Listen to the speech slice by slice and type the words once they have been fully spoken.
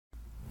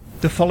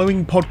The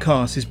following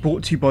podcast is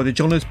brought to you by the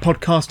Johners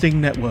Podcasting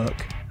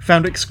Network,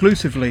 found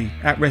exclusively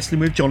at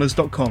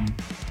WrestlingWithJohners.com.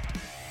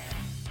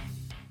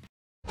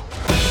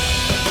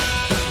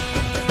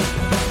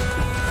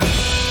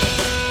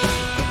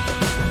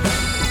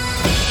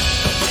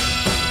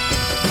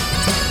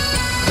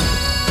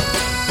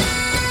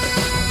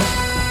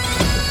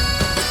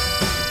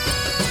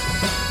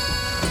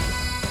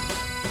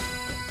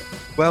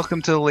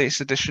 Welcome to the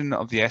latest edition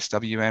of the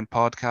SWN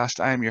podcast.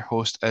 I am your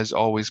host, as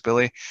always,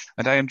 Billy,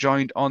 and I am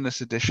joined on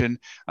this edition.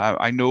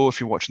 I know if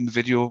you're watching the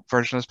video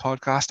version of this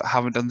podcast, I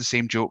haven't done the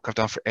same joke I've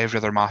done for every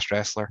other masked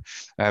wrestler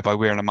by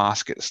wearing a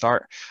mask at the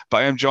start, but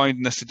I am joined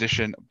in this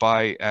edition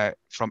by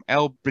from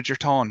El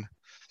Bridgerton,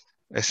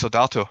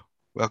 Sodato.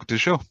 Welcome to the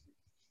show.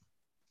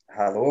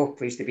 Hello,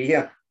 pleased to be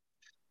here.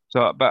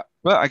 So, but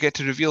I get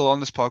to reveal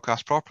on this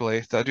podcast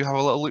properly that I do have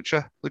a little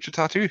lucha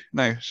tattoo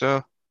now.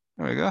 So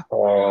there we go.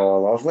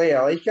 Oh, lovely.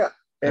 I like it.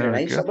 Very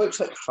nice. Go. It looks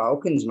like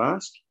Falcon's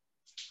mask.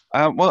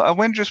 Well, I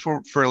went just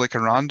for like a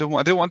random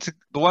one. I didn't want to.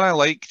 The one I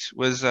liked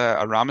was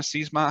a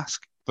Ramesses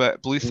mask,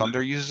 but Blue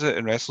Thunder uses it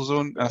in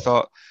WrestleZone, and I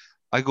thought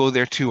I go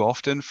there too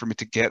often for me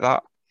to get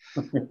that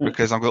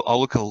because I'll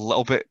look a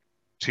little bit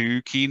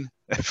too keen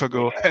if I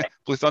go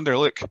Blue Thunder.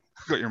 Look,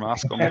 got your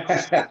mask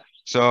on.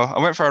 So I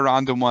went for a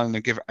random one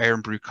and give it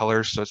Iron Brew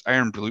colors, so it's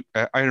Iron Brucha.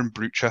 Iron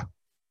Brucha,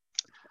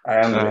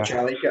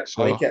 I like it.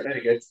 I like it.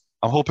 Very good.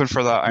 I'm hoping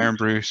for that Iron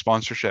Brew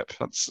sponsorship.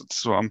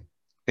 That's what I'm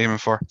aiming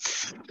for.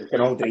 We can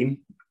all dream.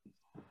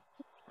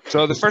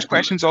 So the first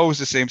question is always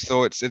the same.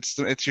 So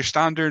it's your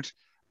standard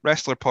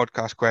wrestler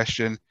podcast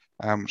question.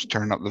 Just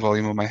turning up the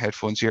volume of my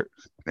headphones here.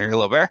 There, a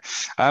little bit.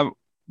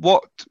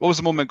 What was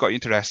the moment that got you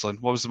into wrestling?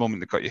 What was the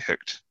moment that got you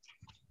hooked?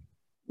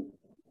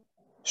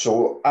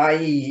 So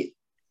I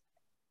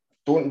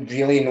don't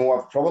really know.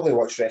 I've probably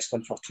watched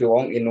wrestling for too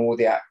long to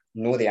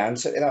know the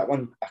answer to that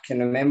one. I can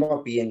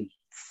remember being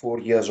 4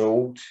 years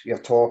old. You're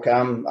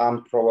talking,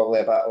 I'm probably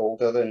a bit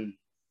older than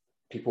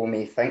people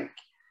may think.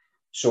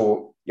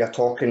 So you're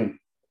talking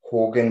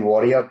Hogan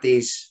Warrior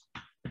days.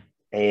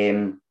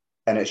 And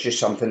it's just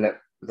something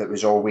that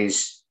was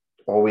always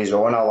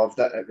on. I loved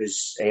it. It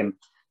was,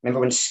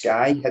 remember when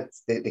Sky had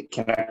the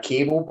kind of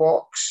cable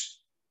box?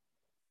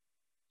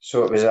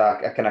 So it was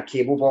a kind of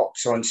cable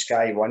box on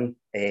Sky One.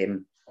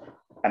 And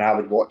I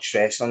would watch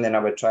wrestling and I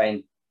would try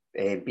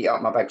and beat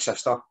up my big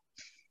sister,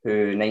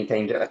 who 9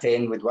 times out of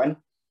 10 would win.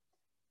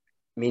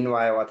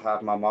 Meanwhile, I'd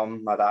have my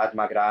mum, my dad,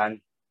 my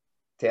gran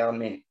telling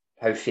me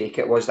how fake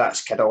it was.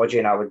 That's kidology,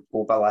 and I would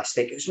go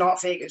ballistic. It's not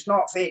fake. It's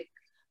not fake.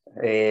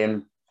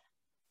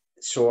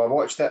 So I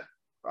watched it,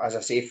 as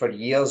I say, for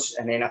years,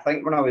 and then I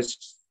think when I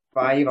was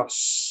 5 or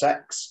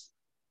 6,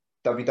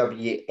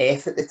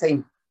 WWF at the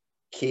time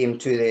came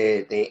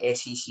to the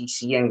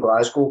SECC in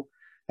Glasgow.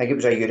 I think it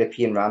was a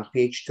European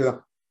Rampage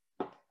tour,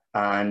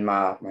 and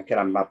my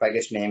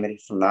biggest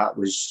memory from that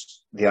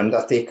was The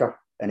Undertaker,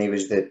 and he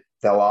was the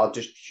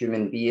largest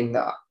human being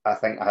that I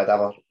think I had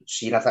ever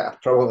seen. I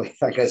probably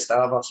think I've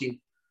still ever seen.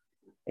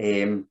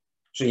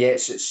 So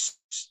yes, it's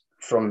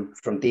from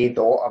day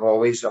dot. I've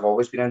always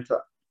been into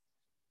it.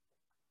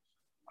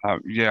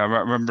 Yeah, I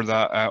remember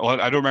that.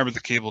 Well, I don't remember the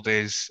cable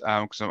days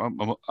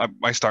because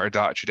I started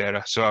that Attitude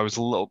Era, so I was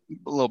a little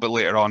bit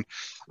later on.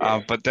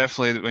 But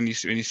definitely when you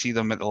see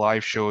them at the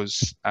live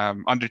shows,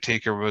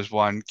 Undertaker was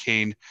one.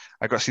 Kane,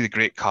 I got to see the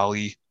Great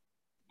Khali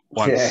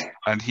once,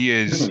 and he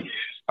is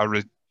a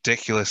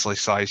ridiculously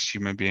sized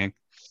human being.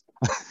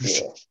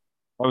 Yeah.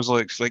 I was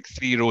like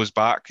 3 rows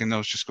back, and I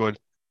was just going,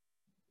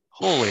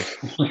 "Holy,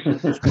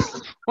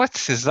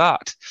 what is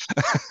that?"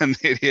 And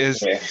there he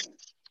is. Yeah.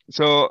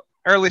 So.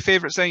 Early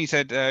favourites then, you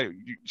said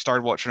you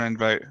started watching around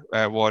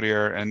about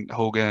Warrior and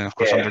Hogan and of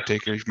course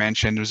Undertaker you've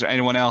mentioned. Was there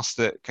anyone else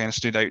that kind of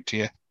stood out to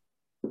you?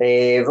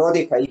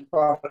 Roddy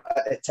Piper,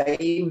 at the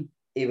time,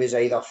 he was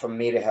either from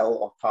Maryhill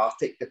or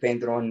Partick,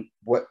 depending on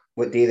what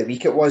day of the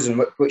week it was and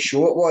what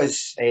show it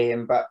was.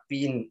 But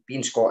being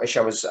Scottish,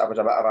 I was a bit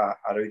of a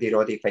rowdy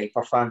Roddy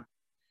Piper fan.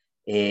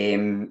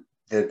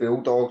 The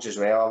Bulldogs as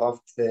well. I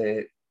loved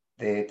the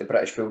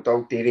British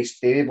Bulldog,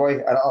 Davy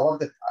Boy. I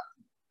loved it.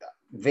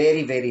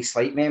 Very, very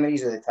slight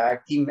memories of the tag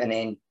team, and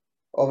then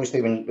obviously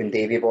when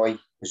Davy Boy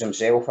was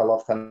himself, I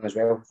loved him as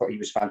well. I thought he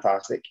was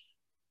fantastic.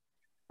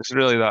 It's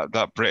really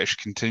that British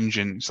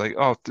contingent. It's like,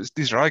 oh,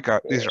 these are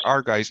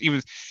our guys.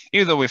 Even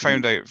though we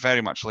found out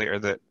very much later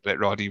that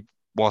Roddy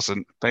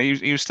wasn't, but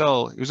he was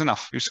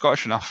enough. He was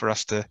Scottish enough for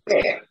us to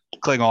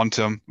cling on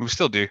to him. We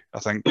still do, I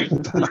think,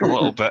 a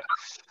little bit.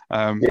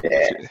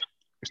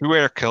 If you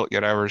wear a kilt,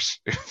 you're ours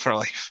for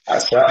life.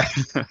 That's right.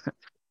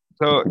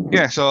 So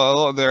a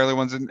lot of the early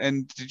ones,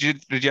 and did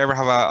you ever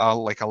have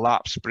a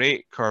lapse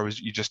break, or was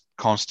you just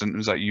constant?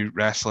 Was that you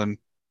wrestling?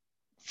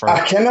 I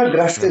kind of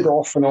drifted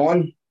off and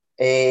on.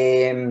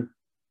 I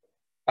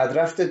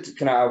drifted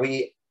kind of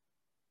away.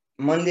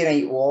 Monday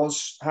Night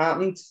Wars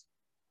happened,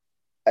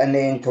 and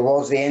then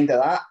towards the end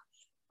of that,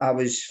 I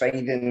was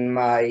finding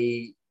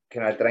my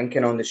kind of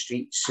drinking on the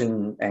streets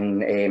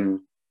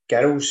and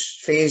girls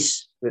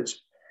phase. That's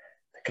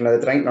kind of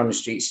the drinking on the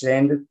streets has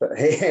ended, but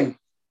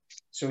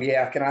So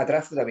yeah, I kind of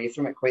drifted away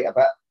from it quite a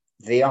bit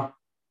there.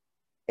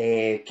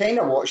 Kind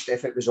of watched it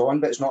if it was on,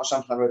 but it's not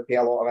something I would pay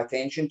a lot of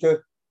attention to.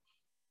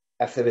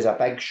 If there was a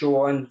big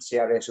show on, say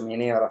a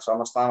WrestleMania or a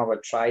SummerSlam, I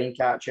would try and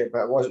catch it,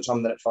 but it wasn't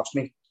something that fussed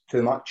me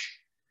too much.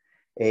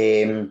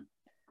 Kind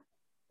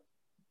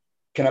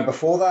of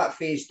before that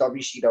phase,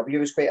 WCW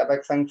was quite a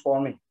big thing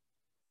for me.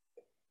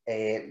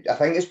 I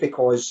think it's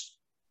because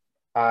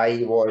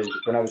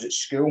when I was at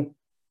school,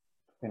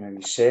 in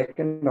a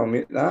second, I'll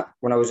mute that.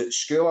 When I was at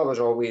school, I was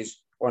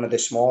always one of the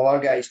smaller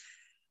guys.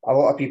 A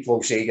lot of people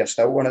will say you're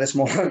still one of the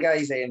smaller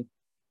guys,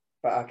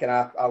 but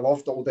I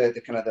loved all the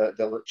kind of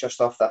the lucha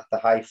stuff, the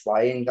high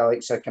flying, the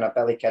likes of kind of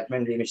Billy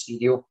Kidman, Rey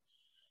Mysterio.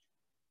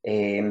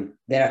 Then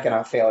I kind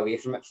of fell away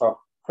from it for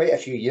quite a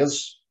few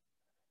years.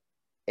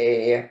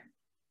 It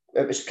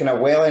was kind of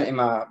well into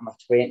my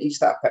 20s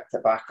that I picked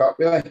it back up,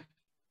 really,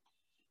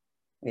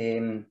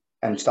 and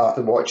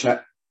started watching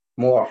it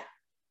more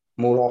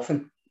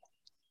often.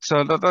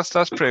 So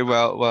that's pretty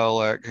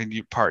well can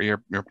you part of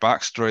your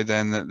backstory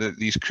then that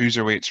these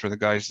cruiserweights were the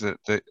guys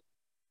that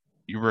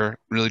you were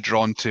really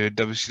drawn to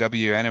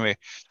WCW anyway,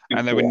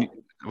 and then when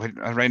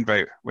around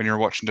about when you were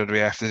watching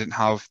WWF, they didn't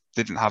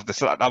have this.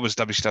 That was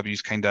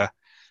WCW's kind of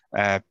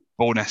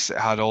bonus. It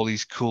had all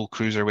these cool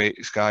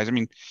cruiserweights guys. I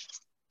mean,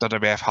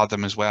 WWF had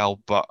them as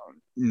well, but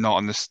not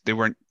on this. They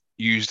weren't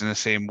used in the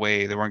same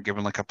way. They weren't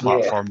given like a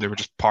platform. They were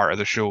just part of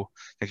the show,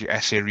 like your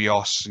S.A.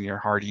 Rios and your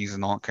Hardys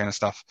and all that kind of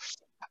stuff.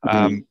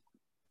 And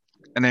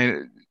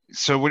then,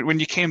 so when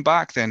you came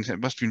back, then it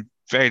must have been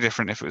very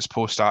different if it was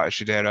post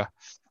Attitude Era.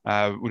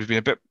 Would have been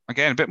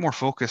a bit more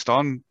focused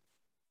on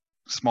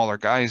smaller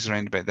guys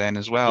around about then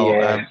as well.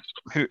 Yeah.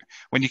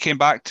 When you came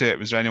back to it,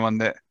 was there anyone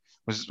that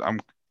was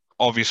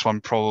obvious one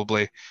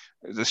probably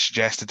that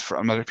suggested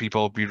from other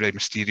people be Rey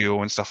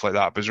Mysterio and stuff like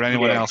that? But was there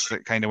anyone else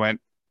that kind of went,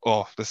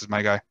 oh, this is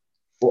my guy?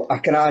 Well, I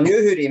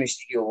knew who Rey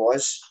Mysterio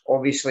was,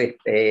 obviously.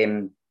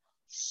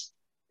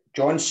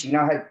 John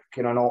Cena had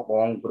kind of not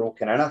long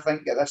broken in, I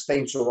think, at this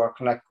time, so we're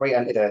kind of quite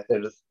into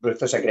the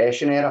Ruthless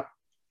Aggression era.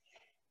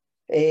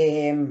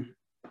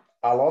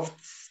 I loved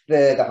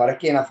the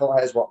Hurricane. I thought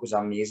his work was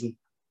amazing.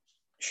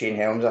 Shane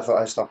Helms, I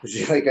thought his stuff was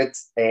really good.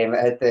 It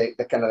had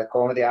the kind of the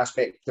comedy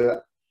aspect to it,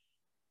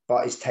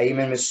 but his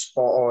timing was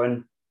spot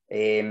on.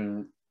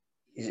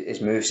 His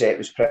moveset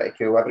was pretty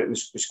cool. Everything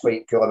was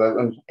quite cool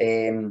about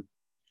him.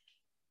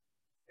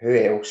 Who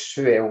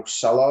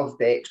else? I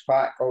loved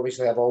X-Pac.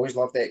 Obviously, I've always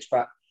loved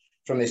X-Pac.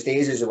 From his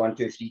days as a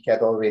 1-2-3 kid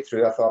all the way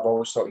through, I've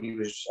always thought he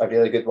was a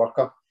really good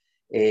worker.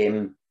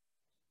 And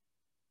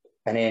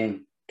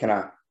then kind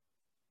of,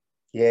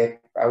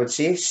 I would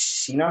say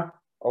Cena,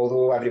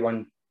 although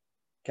everyone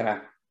kind of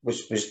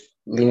was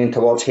leaning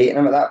towards hating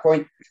him at that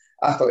point.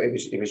 I thought he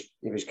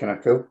was kind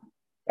of cool.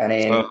 And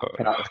then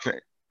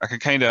I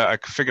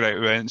can figure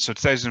out when. So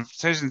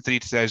 2003,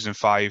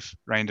 2005,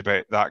 round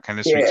about that kind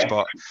of sweet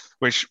spot,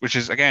 which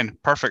is again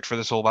perfect for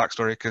this whole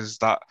backstory, because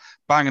that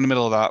bang in the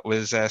middle of that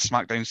was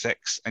SmackDown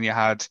 6, and you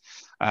had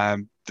the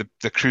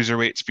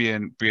cruiserweights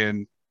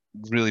being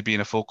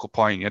a focal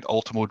point. You had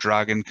Ultimo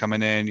Dragon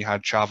coming in, you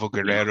had Chavo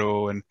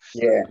Guerrero, and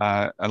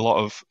a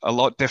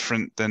lot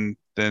different than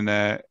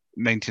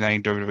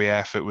 99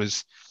 WWF. It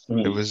was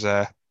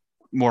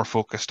more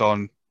focused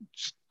on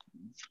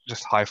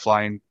just high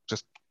flying,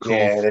 just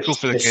cool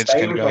for the kids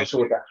kind of guys.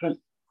 So different.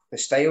 The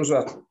styles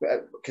were,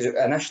 because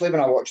initially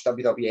when I watched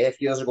WWF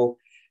years ago,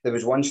 there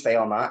was one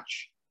style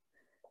match.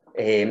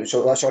 There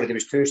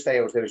was two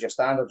styles. There was your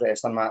standard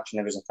wrestling match and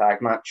there was a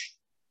tag match.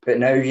 But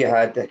now you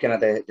had the kind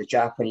of the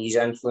Japanese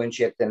influence,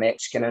 you had the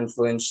Mexican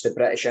influence, the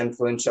British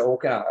influence, all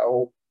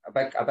a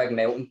big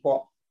melting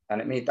pot.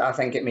 And I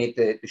think it made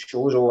the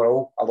shows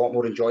overall a lot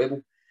more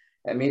enjoyable.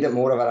 It made it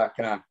more of a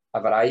kind of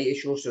a variety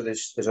show, so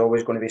there's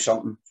always going to be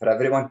something for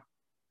everyone.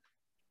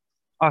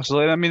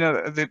 Absolutely. I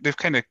mean, they've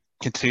kind of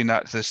continued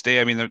that to this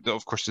day. I mean,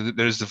 of course,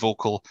 there is the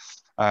vocal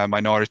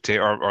minority,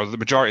 or the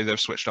majority that have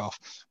switched off,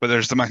 but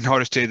there's the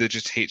minority that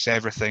just hates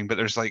everything. But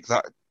there's like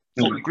that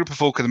group of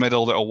folk in the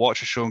middle that will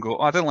watch a show and go,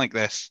 oh, I didn't like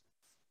this.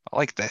 I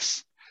like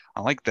this.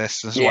 I like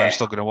this. This is why I'm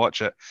still going to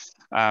watch it.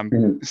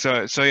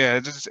 So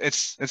yeah,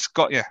 it's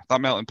got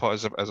that melting pot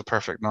is a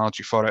perfect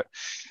analogy for it.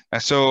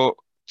 So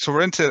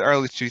we're into the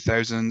early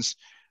 2000s.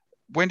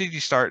 When did you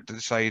start to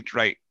decide,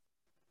 right,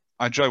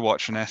 I enjoy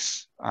watching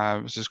this,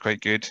 this is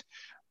quite good,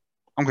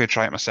 I'm going to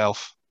try it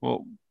myself?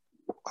 Well,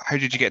 how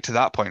did you get to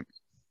that point?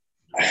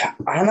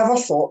 I never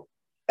thought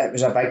it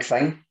was a big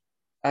thing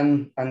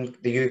in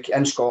the UK,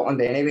 in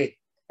Scotland anyway.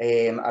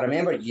 I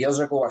remember years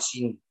ago I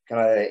seen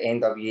kind of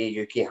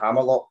NWA UK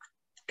Hammerlock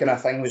kind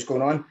of thing was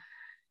going on,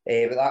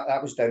 but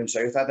that was down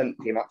south. I didn't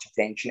pay much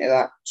attention to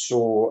that.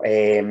 So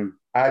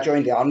I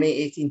joined the army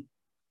at 18,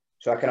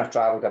 so I kind of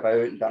travelled about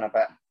and done a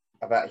bit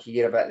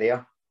here, a bit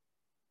there.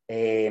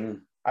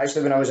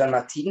 Actually, when I was in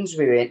my teens,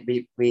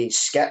 we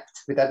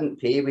skipped. We didn't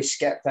pay. We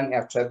skipped into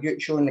a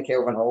tribute show in the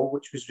Kelvin Hall,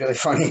 which was really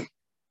funny.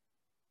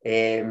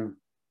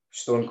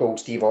 Stone Cold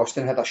Steve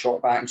Austin had a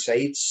shot back and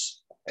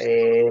sides.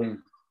 It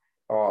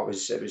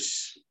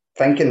was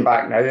thinking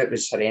back now, it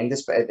was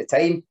horrendous. But at the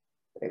time,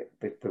 we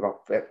were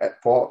it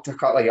popped a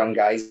couple of young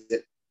guys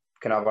that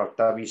kind of were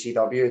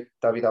WCW,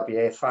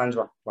 WWF fans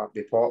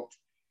we popped.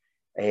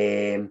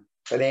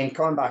 But then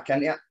coming back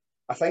into it,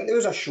 I think there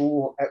was a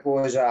show, it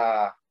was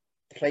a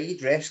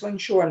Pride Wrestling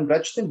show in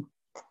Bridgeton.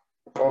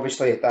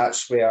 Obviously,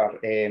 that's where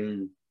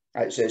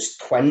it's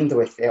twinned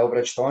with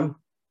Elbridge Town.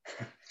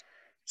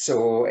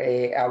 So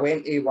I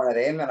went to one of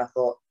them and I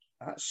thought,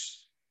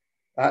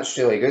 that's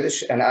really good.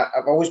 And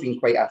I've always been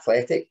quite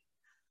athletic.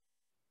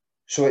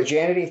 So it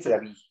generated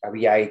a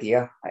wee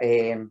idea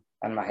in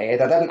my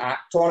head. I didn't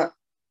act on it.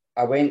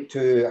 I went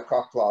to a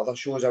couple of other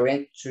shows. I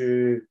went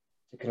to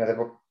kind of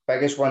the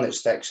biggest one that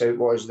sticks out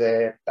was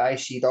the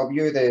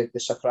ICW, the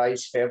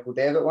surprise Fergal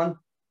Devitt one.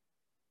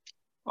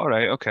 All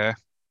right, okay.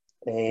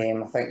 I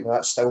think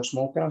that's Still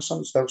Smoking or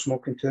something. Still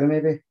Smoking 2,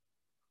 maybe.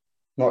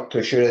 Not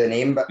too sure of the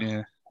name, but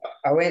yeah.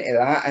 I went to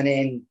that, and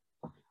then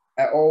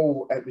I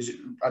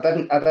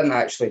didn't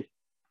actually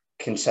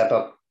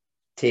consider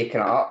taking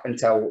it up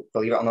until,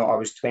 believe it or not, I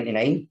was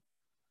 29.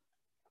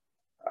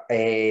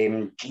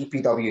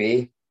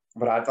 GPWA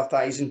were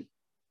advertising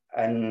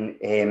in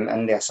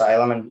the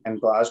asylum in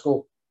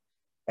Glasgow,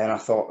 and I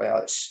thought, well,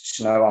 it's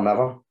now or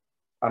never.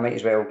 I might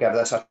as well give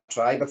this a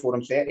try before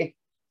I'm 30.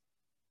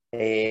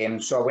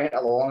 So I went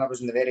along. I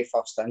was in the very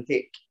first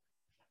intake.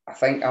 I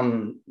think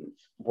I'm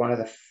one of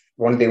the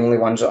only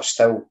ones that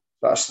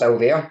are still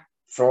there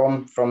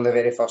from the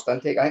very first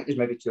intake. I think there's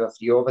maybe 2 or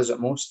 3 of us at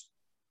most,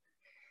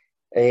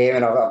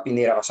 and I've been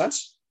there ever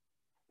since.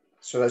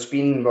 So that's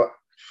been what,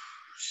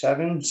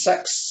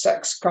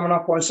 6 coming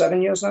up on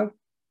 7 years now.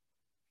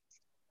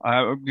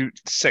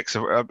 6.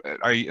 And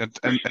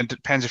it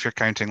depends if you're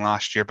counting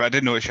last year, but I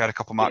did notice you had a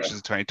couple of matches in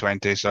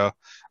 2020, so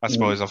I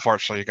suppose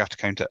unfortunately you have to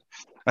count it.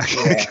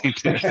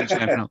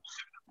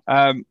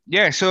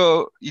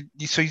 So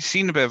you've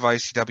seen a bit of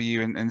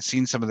ICW and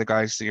seen some of the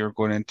guys that you're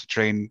going in to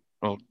train,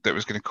 well, that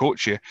was going to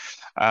coach you.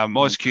 I'm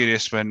always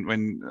curious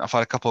when I've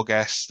had a couple of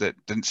guests that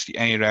didn't see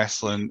any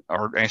wrestling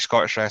or any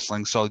Scottish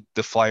wrestling, saw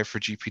the flyer for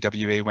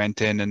GPWA,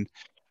 went in, and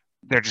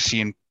they're just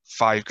seeing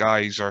 5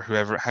 guys or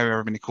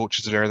however many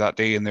coaches are there that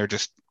day, and they're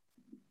just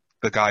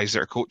the guys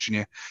that are coaching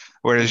you.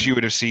 Whereas you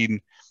would have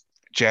seen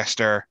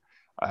Jester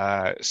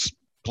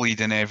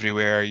bleeding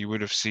everywhere. You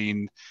would have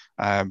seen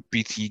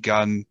BT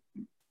Gunn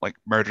like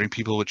murdering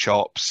people with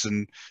chops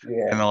and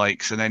the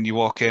likes. And then you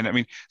walk in. I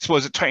mean, I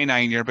suppose at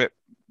 29 you're a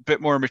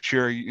bit more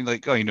mature. You're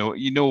like, oh,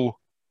 you know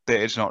that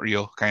it's not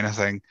real, kind of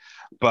thing.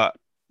 But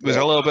was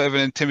there a little bit of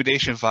an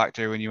intimidation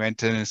factor when you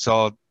went in and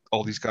saw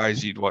all these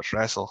guys you'd watch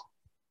wrestle?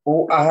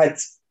 Oh, I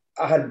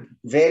had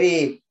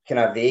very kind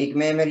of vague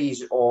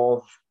memories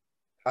of,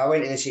 I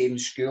went to the same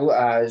school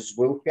as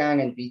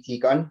Wolfgang and BT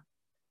Gunn.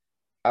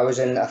 I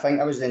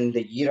think I was in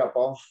the year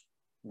above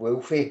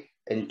Wolfie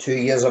and 2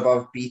 years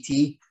above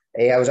BT.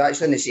 I was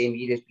actually in the same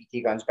year as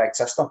BT Gunn's big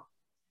sister.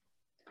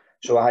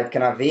 So I had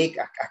kind of vague,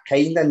 I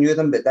kind of knew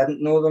them but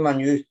didn't know them. I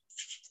knew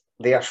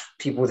their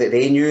people that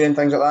they knew and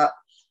things like that.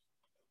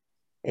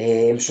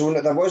 So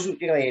there wasn't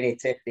really any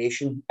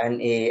trepidation.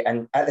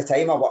 And at the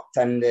time I worked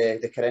in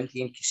the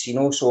Corinthian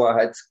casino, so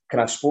I had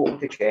kind of spoken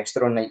to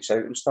Chester on nights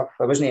out and stuff.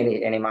 There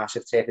wasn't any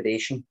massive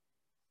trepidation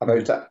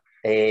about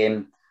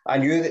it. I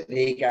knew that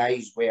the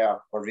guys were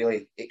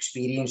really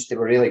experienced. They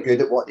were really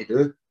good at what they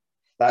do.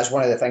 That's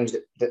one of the things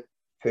that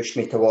pushed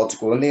me towards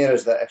going there,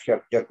 is that if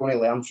you're going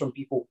to learn from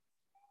people,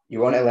 you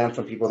want to learn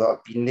from people that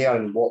have been there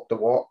and walked the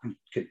walk and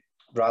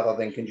rather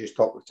than can just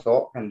talk the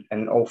talk.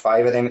 And all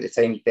 5 of them at the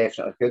time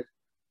definitely could.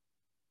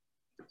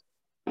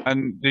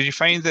 And did you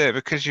find that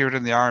because you were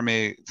in the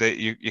army that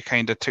you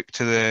kind of took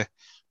to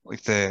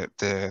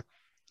the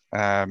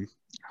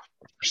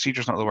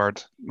procedure's not the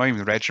word, not even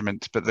the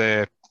regiment, but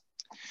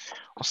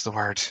what's the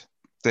word?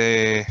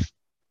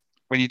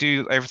 When you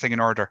do everything in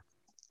order.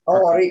 Oh,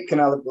 all right,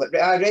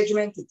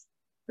 regimented.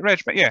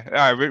 Regiment,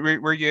 yeah.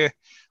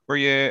 Were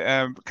you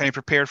kind of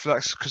prepared for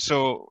that?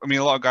 So, I mean,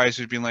 a lot of guys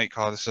would have been like,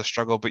 "Oh, this is a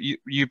struggle," but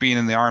you being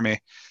in the army,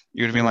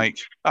 you would have been like,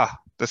 I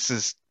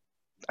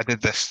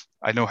did this.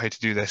 I know how to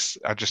do this.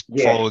 I just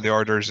follow the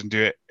orders and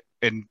do it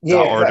in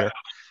that order."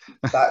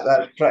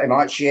 That pretty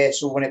much, yeah.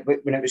 So when it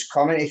was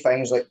coming to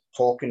things like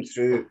talking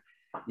through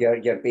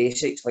your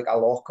basics, like a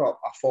lock-up,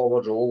 a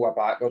forward roll, a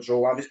backwards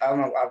roll,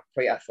 I'm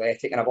quite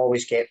athletic and I've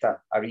always kept a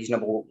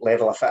reasonable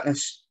level of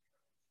fitness.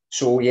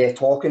 So yeah,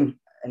 talking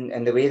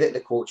and the way that the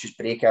coaches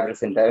break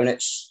everything down,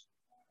 it's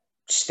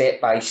step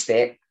by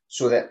step,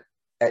 so that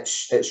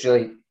it's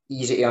really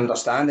easy to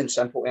understand and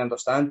simple to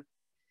understand.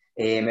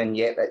 And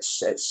yet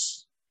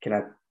it's kind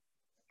of,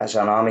 as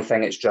an army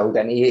thing, it's drilled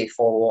into you to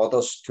follow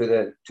orders to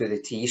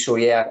the T. So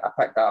yeah, I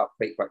picked that up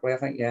quite quickly, I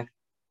think, yeah.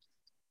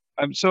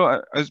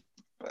 So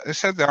I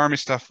said the army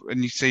stuff,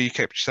 and you say you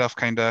kept yourself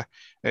kind of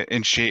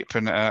in shape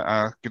and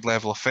a good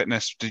level of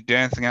fitness. Did you do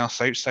anything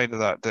else outside of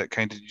that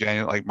kind of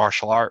like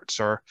martial arts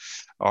or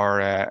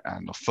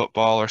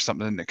football or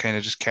something that kind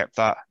of just kept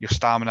that your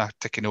stamina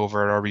ticking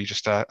over, or were you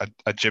just a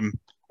gym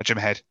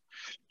head?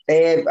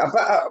 I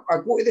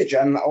go to the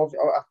gym. I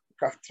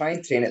try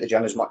and train at the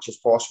gym as much as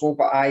possible,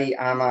 but I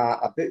am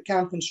a boot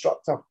camp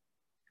instructor.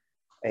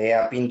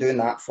 I've been doing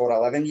that for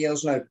 11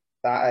 years now.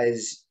 That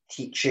is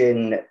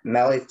teaching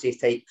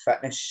military-type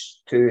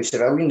fitness to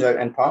civilians out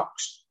in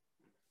parks.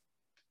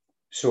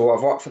 So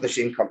I've worked for the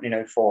same company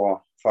now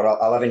for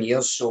 11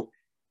 years. So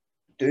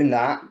doing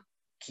that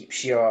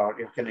keeps your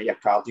kind of your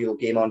cardio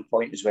game on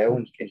point as well,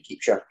 and can keep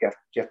your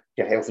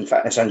health and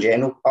fitness in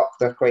general up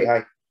there quite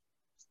high.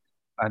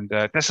 And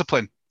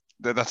discipline.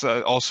 That's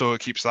also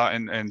keeps that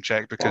in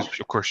check, because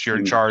of course you're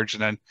in charge,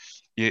 and then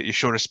you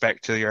show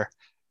respect to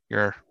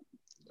your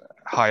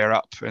higher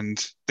up,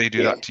 and they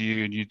do that to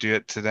you, and you do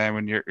it to them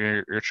when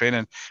you're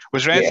training.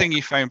 Was there anything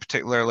you found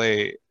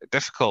particularly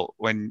difficult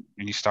when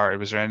you started?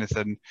 Was there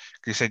anything?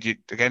 You said you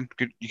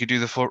could do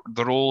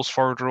the rolls,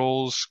 forward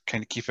rolls,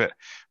 kind of keep it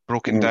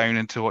broken down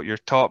into what you're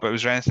taught. But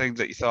was there anything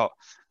that you thought,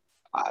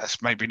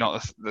 this might be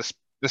not this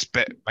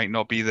bit might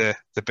not be the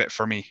bit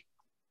for me?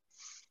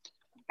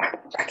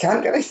 I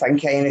can't really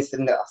think of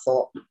anything that I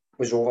thought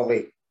was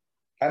overly.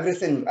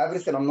 Everything.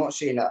 I'm not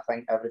saying that I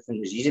think everything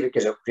was easy,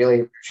 because it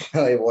really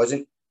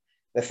wasn't.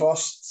 The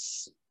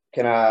first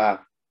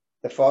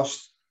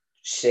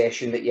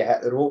session that you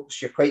hit the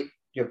ropes, you've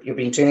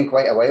been training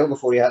quite a while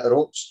before you hit the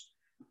ropes.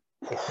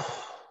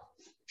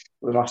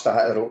 We must have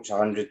hit the ropes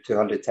 100,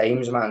 200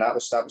 times, man. That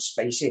was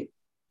spicy.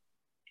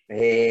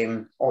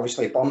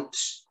 Obviously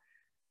bumps.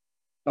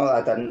 Not that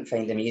I didn't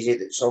find them easy.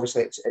 It's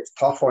obviously it's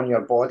tough on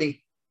your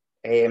body.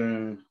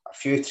 A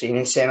few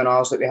training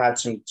seminars that we had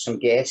some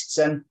guests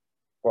in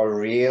were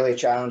really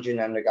challenging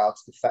in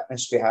regards to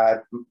fitness. We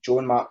had Joe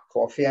and Mark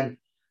Coffey in.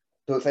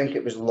 Don't think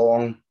it was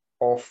long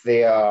off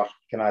their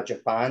kind of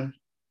Japan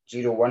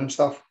 01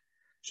 stuff.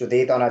 So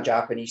they done a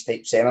Japanese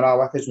type seminar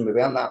with us, and we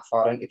weren't that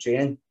far into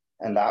training.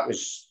 And that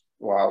was,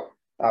 wow,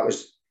 that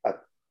was a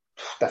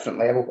different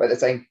level at the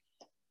time.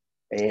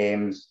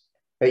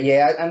 But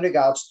yeah, in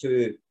regards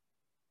to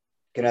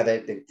kind of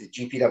the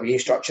GPWA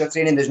structure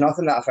training, there's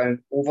nothing that I found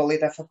overly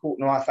difficult.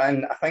 No, I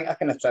think I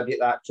can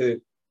attribute that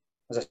to,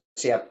 as I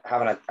say,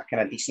 having a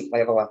kind of decent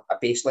level, a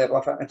base level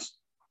of fitness.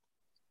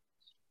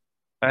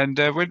 And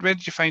when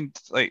did you find,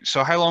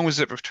 so how long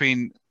was it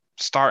between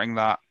starting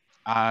that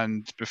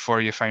and before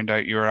you found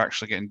out you were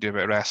actually getting to do a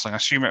bit of wrestling? I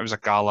assume it was a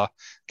gala.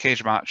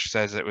 Cage Match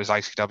says it was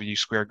ICW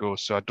Square Go,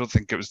 so I don't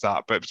think it was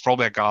that, but it was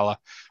probably a gala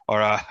or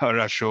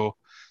a show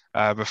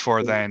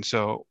before then.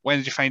 So when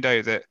did you find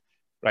out that,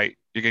 right,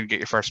 you're going to get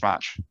your first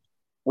match?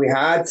 We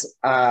had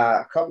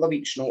a couple of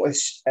weeks'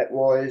 notice. It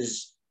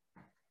was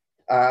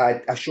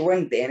a show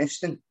in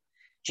Denniston.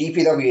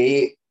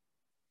 GPWA,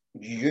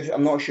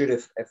 I'm not sure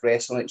if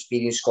Wrestling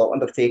Experience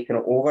Scotland have taken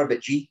it over,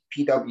 but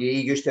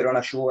GPWA used to run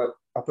a show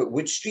up at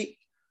Wood Street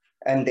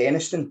in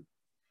Denniston,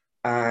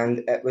 and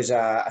it was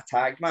a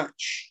tag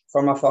match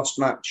for my first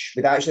match.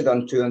 We'd actually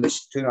done two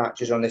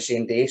matches on the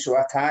same day, so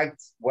I tagged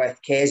with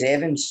Kez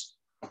Evans,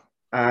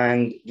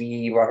 and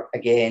we were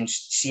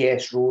against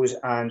CS Rose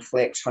and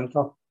Flex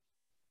Hunter,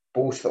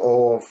 both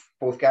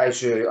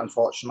guys who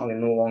unfortunately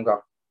no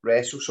longer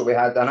wrestle. So we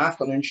had an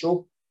afternoon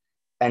show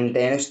in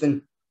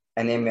Denniston,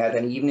 and then we had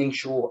an evening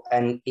show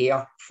in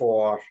Ayr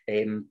for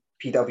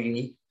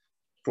PWE,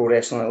 Pro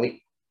Wrestling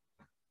Elite.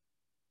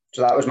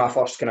 So that was my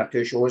first kind of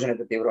two shows, and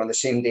they were on the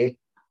same day.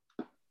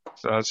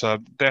 So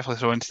definitely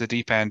so into the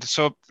deep end.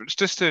 So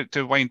just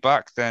to wind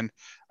back then,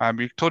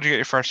 you told you get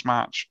your first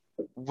match.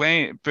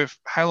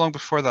 How long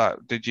before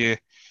that did you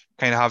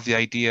kind of have the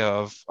idea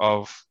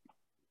of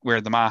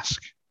wearing the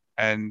mask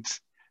and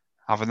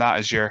having that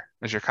as your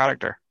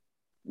character?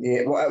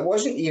 Yeah, well, it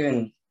wasn't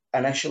even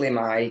initially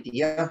my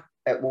idea.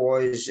 It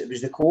was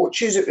the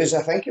coaches.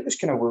 I think it was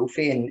kind of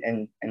Wolfie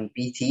and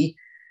BT,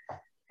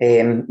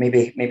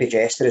 maybe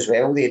Jester as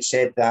well. They had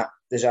said that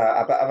there's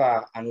a bit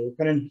of an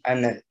opening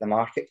in the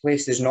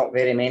marketplace. There's not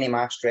very many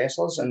masked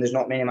wrestlers, and there's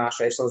not many masked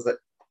wrestlers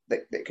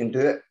that can do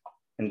it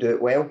and do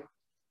it well.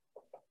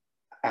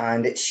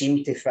 And it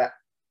seemed to fit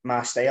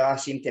my style. I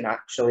seemed to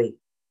naturally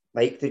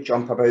like to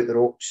jump about the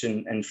ropes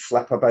and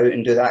flip about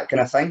and do that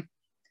kind of thing.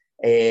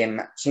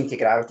 Seemed to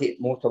gravitate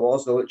more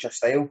towards the lucha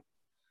style.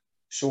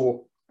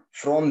 So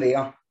from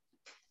there,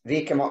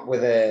 they came up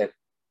with the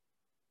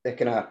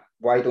kind of,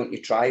 why don't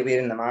you try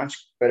wearing the mask?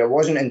 But it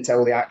wasn't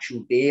until the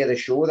actual day of the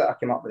show that I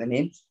came up with the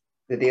name.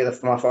 The day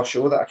of my first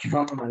show that I came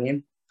up with my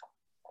name.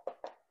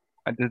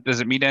 And does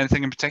it mean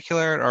anything in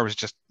particular, or was it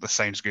just, this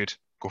sounds good,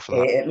 go for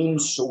that? It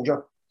means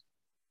soldier.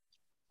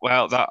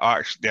 Well, that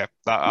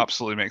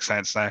absolutely makes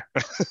sense now.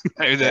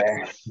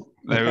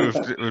 now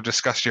we've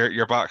discussed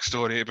your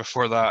backstory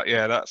before that.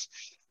 Yeah,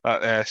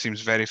 that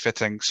seems very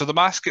fitting. So the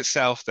mask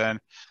itself,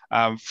 then,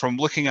 from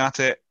looking at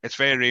it, it's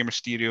very Rey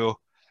Mysterio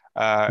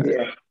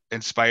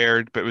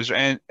inspired. But was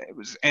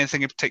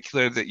anything in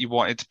particular that you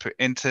wanted to put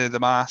into the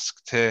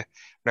mask to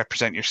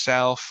represent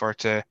yourself, or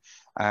to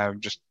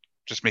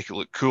just make it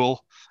look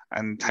cool?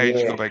 And how did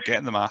you go about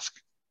getting the mask?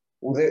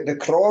 Well, the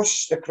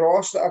cross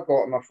that I've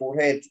got on my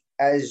forehead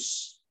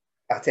is,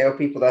 I tell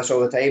people this all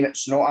the time,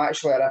 it's not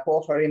actually a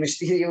rip-off of Rey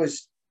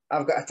Mysterio's.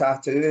 I've got a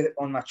tattoo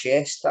on my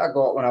chest that I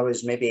got when I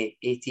was maybe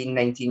 18,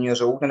 19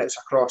 years old, and it's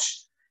a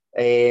cross.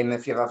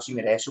 If you've ever seen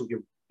me wrestle,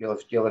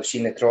 you'll have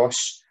seen the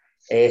cross.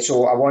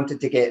 So I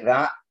wanted to get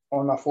that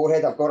on my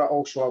forehead. I've got it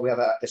also. I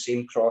wear the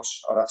same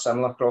cross or a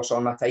similar cross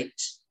on my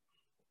tights.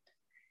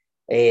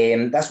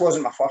 This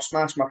wasn't my first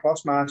mask. My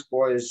first mask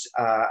was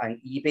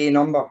an eBay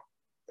number.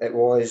 There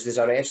was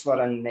a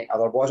wrestler in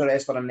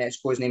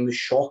Mexico. His name was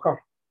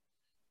Shocker.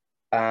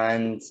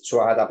 And so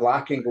I had a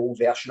black and gold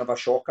version of a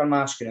Shocker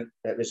mask, and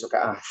it was like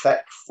a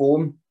thick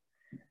foam,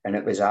 and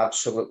it was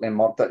absolutely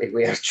murder to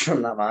wear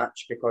during the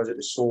match because it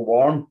was so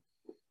warm.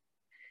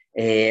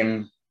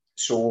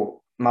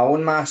 So my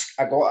own mask,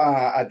 I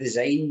got a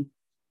design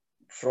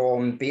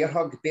from Bear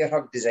Hug. Bear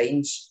Hug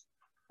Designs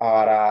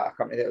are a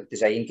company that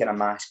design kind of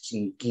masks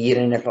and gear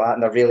and everything like that,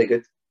 and they're really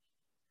good.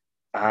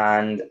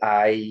 And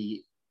I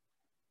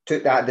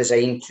took that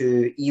design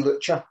to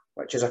eLucha,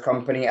 which is a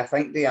company, I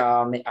think they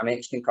are a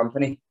Mexican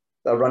company.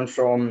 They're run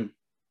from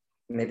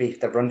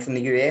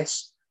the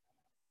US.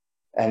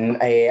 And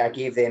I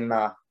gave them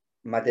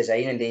my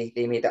design, and they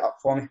made it up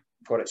for me,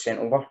 got it sent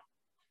over.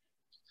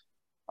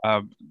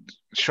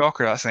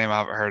 Shocker, that's a name I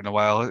haven't heard in a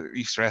while. He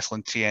used to wrestle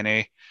in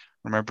TNA.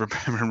 I remember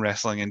him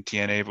wrestling in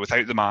TNA, but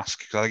without the mask,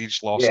 because I think he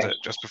just lost it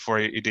just before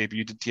he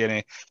debuted in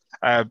TNA.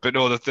 But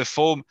no, the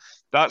foam,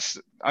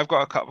 I've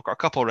got a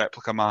couple of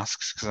replica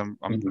masks because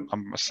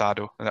I'm a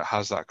sado that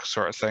has that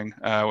sort of thing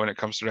when it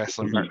comes to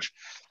wrestling merch.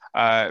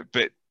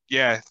 But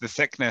yeah, the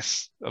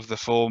thickness of the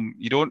foam,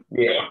 you don't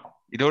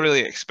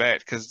really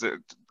expect, because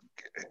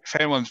if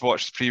anyone's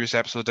watched the previous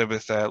episode I did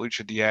with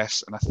Lucha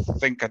DS, and I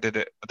think I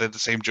did the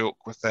same joke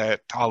with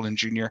Harlan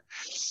Jr.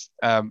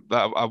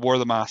 I wore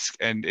the mask,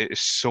 and it is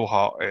so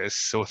hot, it is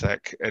so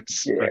thick,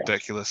 it's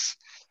ridiculous.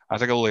 I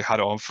think I only had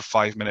it on for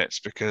 5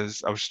 minutes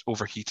because I was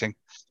overheating,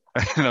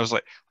 and I was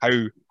like, how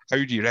do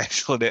you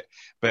wrestle in it?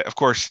 But of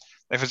course,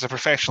 if it's a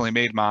professionally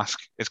made mask,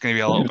 it's going to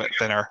be a little bit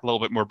thinner, a little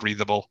bit more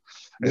breathable.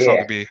 It's not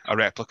going to be a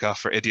replica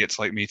for idiots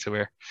like me to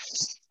wear.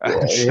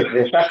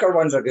 The thicker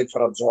ones are good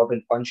for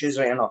absorbing punches,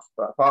 right enough.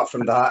 But apart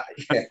from that,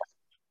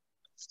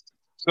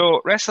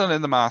 So wrestling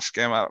in the mask,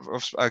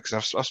 I've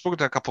spoken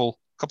to a couple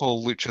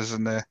of luchas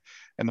in the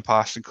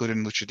past,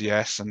 including Lucha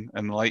DS and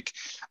and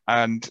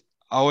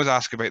I always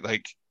ask about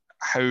like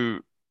how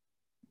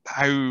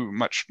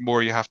much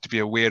more you have to be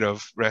aware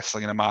of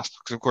wrestling in a mask,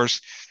 because of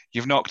course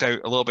you've knocked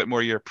out a little bit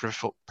more of your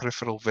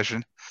peripheral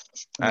vision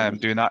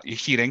doing that. Your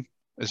hearing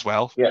as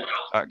well,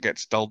 that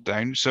gets dulled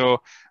down.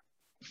 So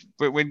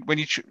but when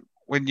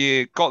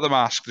you got the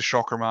mask, the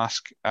Shocker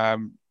mask,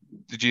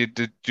 did you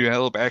do a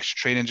little bit extra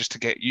training just to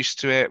get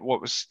used to it?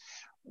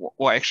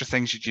 What extra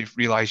things did you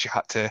realize you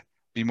had to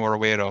be more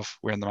aware of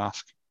wearing the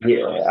mask?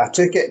 I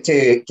took it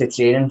to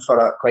training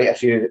for quite a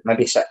few,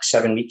 maybe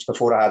 6-7 weeks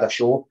before I had a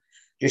show,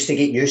 just to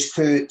get used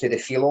to the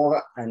feel of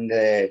it and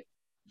the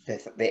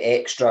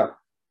extra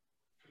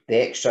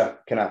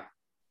kind of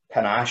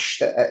panache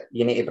that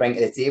you need to bring to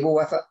the table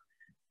with it.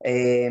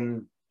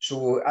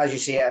 So as you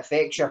say, it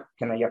affects your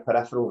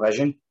peripheral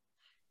vision,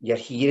 your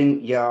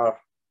hearing, your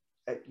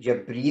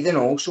breathing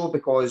also,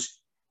 because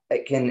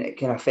it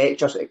can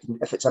affect us.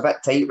 If it's a bit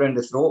tight around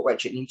the throat,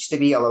 which it needs to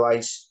be,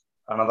 otherwise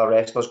another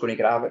wrestler's going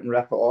to grab it and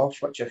rip it off,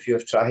 which a few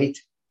have tried.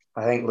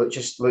 I think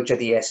Lucha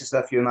DS has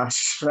a few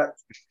masks for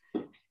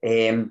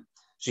it.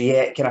 So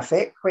yeah, it can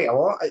affect quite a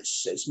lot.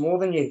 It's more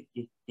than you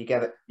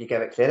give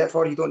it credit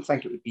for. You don't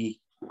think it would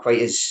be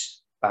quite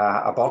as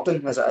a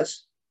burden as it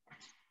is.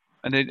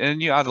 And then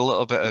you add a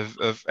little bit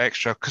of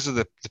extra because of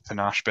the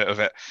panache bit of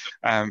it.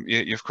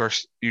 You of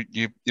course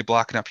you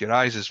blacken up your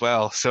eyes as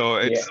well. So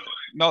it's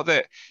not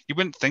that you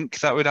wouldn't think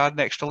that would add an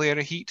extra layer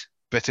of heat,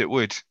 but it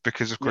would,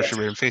 because of course you're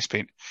wearing face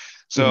paint.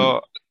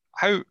 So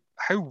how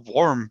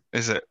warm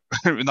is it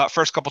in that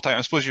first couple of times?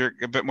 I suppose you're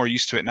a bit more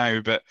used to it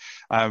now, but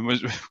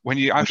when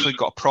you actually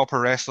got a proper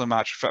wrestling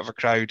match in front of a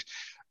crowd,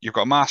 you've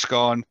got a mask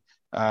on,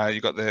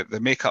 you've got the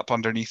makeup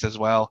underneath as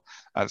well.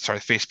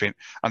 Face paint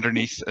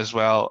underneath as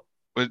well.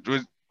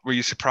 Were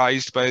you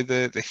surprised by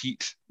the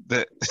heat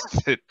that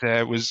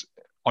was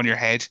on your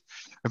head?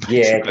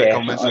 Yeah,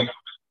 definitely.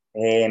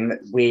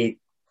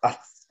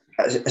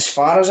 As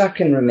far as I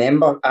can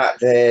remember, at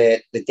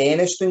the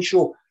Denniston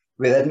show,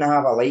 we didn't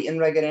have a lighting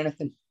rig or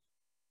anything,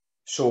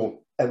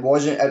 so it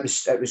wasn't. It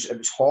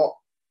was hot.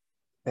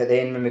 But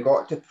then when we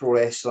got to Pro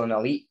Wrestling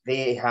Elite,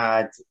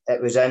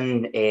 it was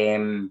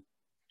in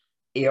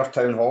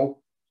Ayrtown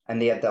Hall,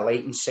 and they had the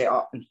lighting set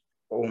up. And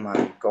oh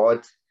my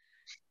God,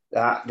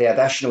 that the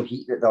additional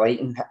heat that the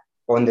lighting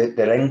on the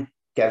ring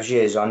gives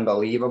you is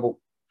unbelievable.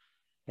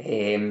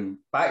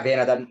 Back then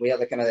I didn't wear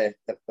the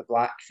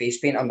black face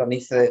paint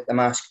underneath the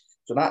mask,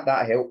 so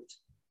that helped.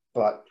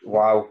 But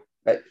wow,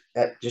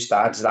 it just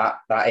adds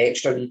that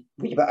extra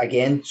wee bit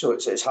again. So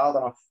it's hard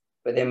enough,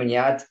 but then when you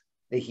add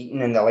the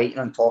heating and the lighting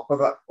on top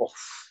of it,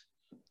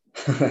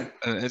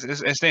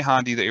 it's not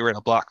handy that you're wearing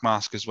a black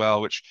mask as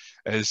well, which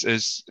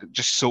is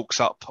just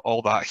soaks up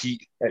all that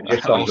heat. It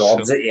just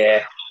absorbs it,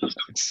 yeah.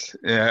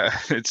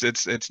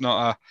 It's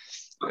not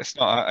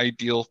an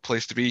ideal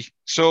place to be.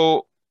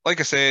 So, like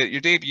I say, your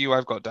debut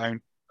I've got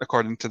down,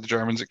 according to the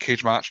Germans at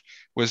Cage Match,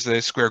 was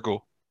the Square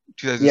Go,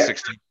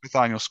 2016,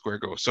 Nathaniel Square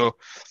Go. So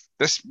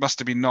this must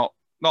have been not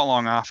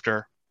long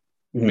after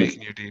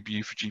making your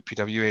debut for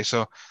GPWA.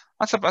 So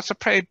that's a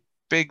pretty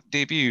big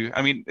debut.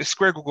 I mean, it's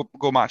Square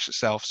Go match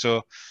itself,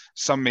 so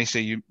some may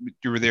say you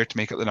were there to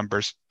make up the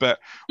numbers. But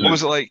what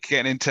was it like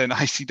getting into an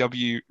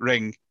ICW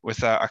ring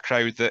with a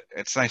crowd that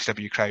it's an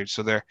ICW crowd,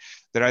 so they're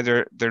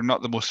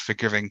not the most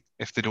forgiving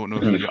if they don't know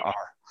who you are.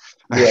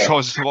 Yeah.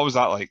 What was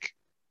that like?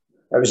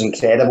 It was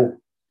incredible,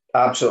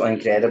 absolutely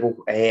incredible.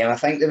 I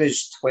think there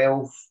was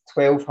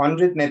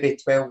 1,200, maybe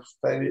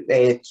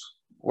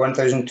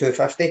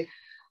 1,250,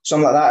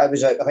 something like that. I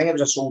think it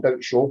was a sold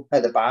out show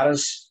at the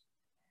Barras,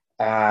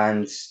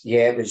 and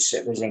yeah, it was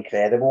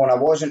incredible.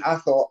 And I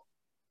thought,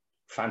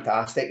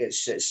 fantastic.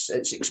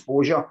 It's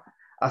exposure.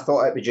 I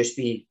thought it would just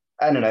be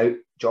in and out,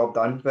 job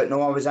done. But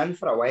no, I was in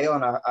for a while,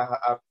 and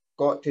I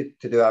got to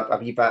do a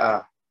wee bit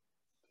of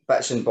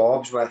bits and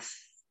bobs with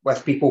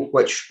people,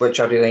 which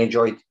I really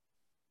enjoyed.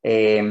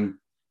 Done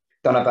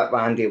a bit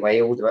with Andy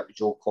Wild, a bit with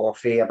Joe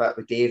Coffey, a bit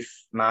with Dave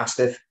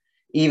Mastiff,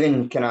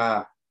 even kind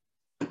of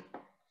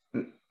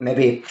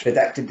maybe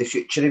predicted the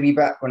future a wee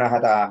bit when I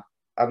had a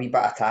wee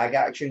bit of tag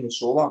action with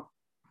Solar.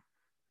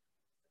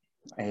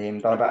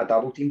 Done a bit of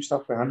double team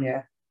stuff with him,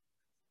 yeah.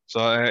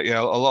 So yeah,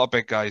 a lot of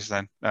big guys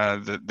then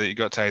that you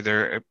got to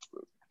either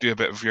do a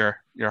bit of your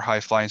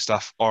high flying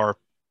stuff or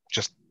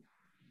just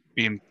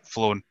being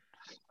flown.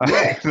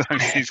 Yeah.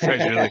 These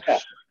guys really.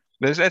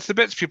 It's the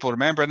bits people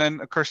remember, and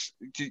then of course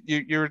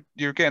you're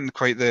getting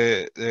quite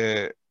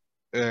the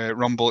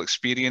Rumble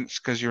experience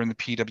because you're in the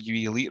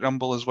PWE Elite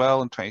Rumble as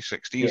well in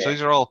 2016. Yeah. So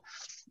these are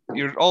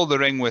you're all the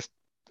ring with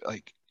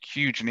like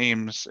huge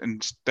names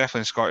and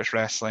definitely Scottish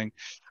wrestling.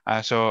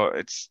 So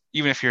it's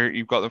even if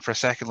you've got them for a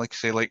second, like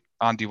say like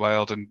Andy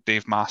Wild and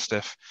Dave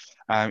Mastiff,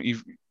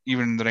 you've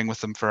even in the ring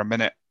with them for a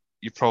minute,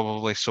 you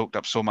probably soaked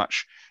up so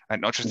much,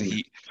 and not just the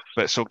heat,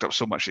 but soaked up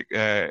so much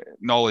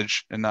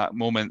knowledge in that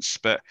moments.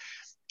 But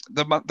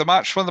one of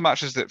the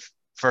matches that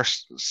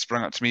first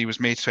sprung up to me was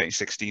May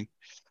 2016,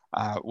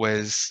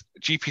 was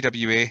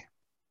GPWA,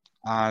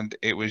 and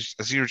it was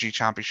a 0G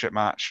championship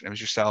match. It was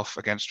yourself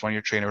against one of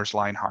your trainers,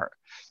 Lionheart.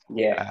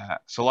 Yeah.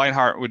 So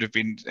Lionheart would have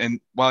been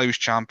while he was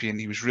champion,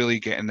 he was really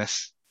getting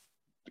this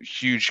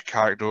huge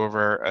character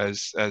over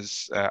as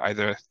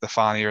either the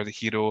fanny or the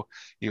hero.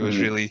 He was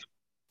really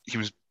he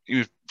was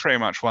pretty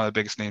much one of the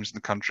biggest names in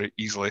the country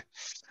easily.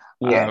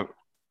 Yeah.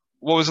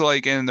 What was it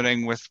like getting in the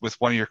ring with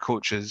one of your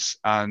coaches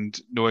and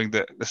knowing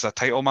that this is a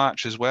title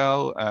match as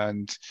well,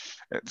 and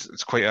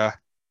it's quite a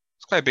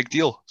big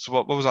deal. So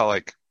what was that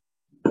like?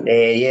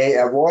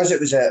 Yeah, it was. It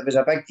was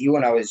a big deal,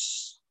 and I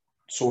was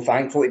so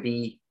thankful to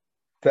be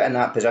put in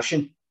that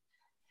position.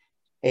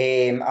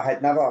 I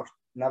had never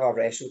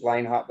wrestled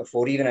Lionheart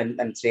before, even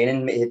in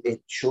training.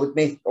 It showed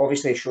me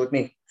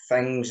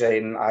things. I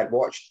had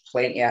watched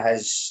plenty of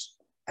his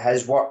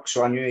work,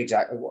 so I knew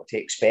exactly what to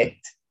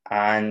expect,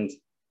 and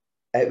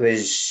it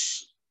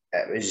was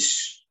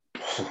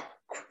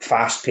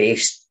fast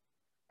paced,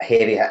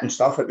 heavy hitting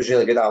stuff. It was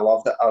really good. I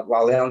loved it. I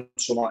learned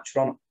so much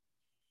from it.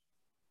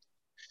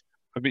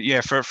 But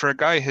yeah, for a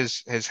guy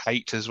his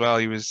height as well,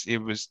 he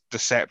was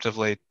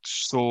deceptively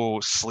so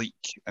sleek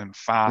and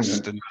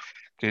fast, and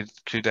could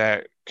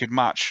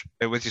match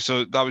it with you.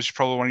 So that was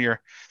probably one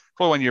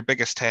of your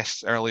biggest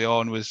tests early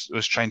on was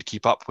trying to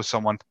keep up with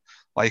someone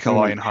like a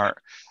Lionheart.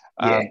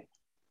 Yeah.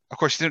 Of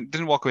course, you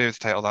didn't walk away with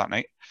the title that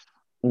night.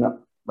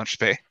 No. Much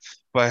pay,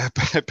 but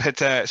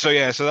so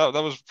yeah, so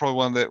that was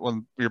probably one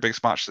of your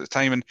biggest matches at the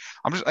time. And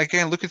I'm just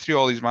again looking through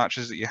all these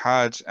matches that you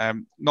had.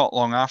 Not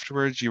long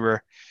afterwards, you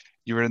were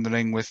in the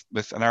ring with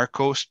another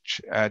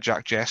coach,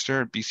 Jack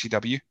Jester at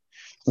BCW.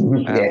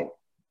 Yeah.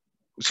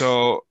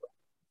 So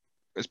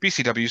it's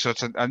BCW, so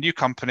it's a new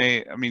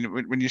company. I mean,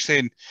 when you're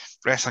saying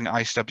wrestling at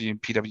ICW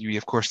and PWE,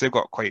 of course, they've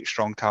got quite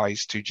strong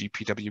ties to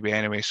GPWA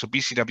anyway. So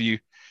BCW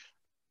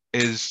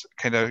is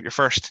kind of your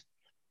first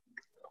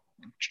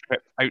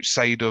trip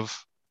outside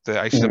of the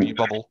ICW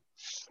bubble.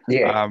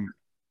 Yeah. And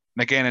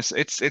again, it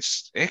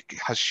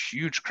has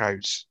huge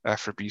crowds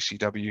for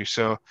BCW.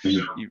 So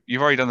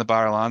you've already done the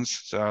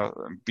Barrowlands, so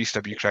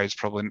BCW crowd's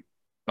probably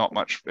not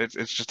much.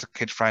 It's just a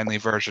kid-friendly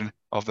version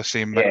of the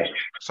same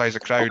size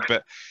of crowd.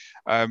 But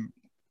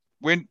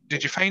when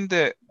did you find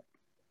that?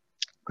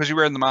 Because you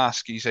were in the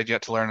mask, you said you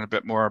had to learn a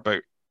bit more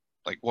about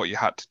like what you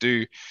had to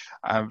do.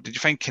 Did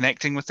you find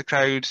connecting with the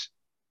crowd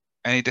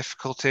any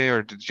difficulty,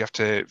 or did you have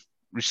to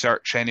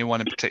research anyone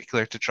in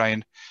particular to try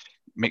and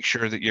make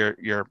sure that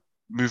your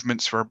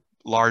movements were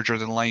larger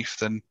than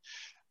life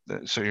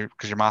because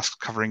your mask's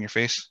covering your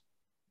face?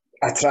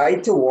 I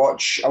tried to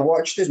watch. I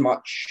watched as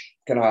much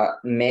kind of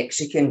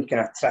Mexican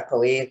kind of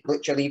AAA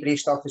lucha libre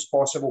stuff as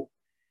possible,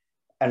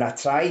 and I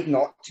tried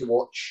not to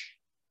watch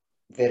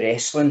the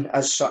wrestling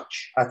as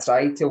such. I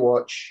tried to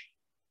watch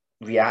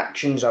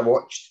reactions. I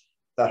watched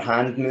their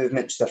hand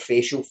movements, their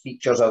facial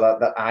features, or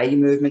their eye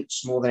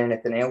movements more than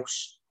anything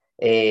else,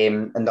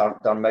 and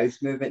their mouth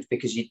movements,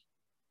 because you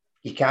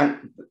can't.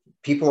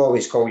 People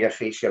always call your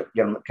face your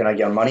kind of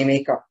your money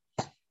maker.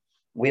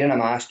 Wearing a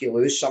mask, you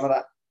lose some of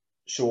that.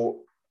 So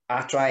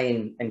I try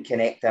and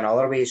connect in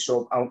other ways.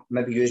 So I'll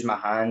maybe use my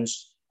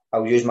hands.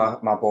 I'll use my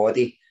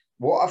body.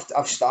 What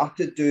I've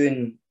started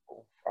doing,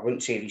 I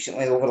wouldn't say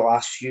recently, over the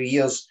last few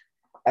years,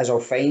 is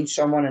I'll find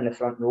someone in the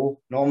front row,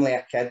 normally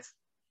a kid,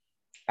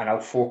 and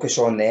I'll focus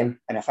on them.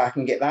 And if I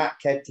can get that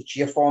kid to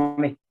cheer for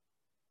me,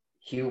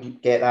 he'll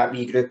get that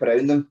wee group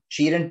around them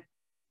cheering,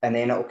 and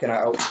then it'll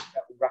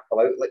ripple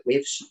out like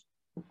waves.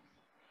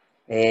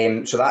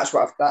 So that's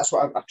what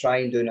I try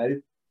and do now.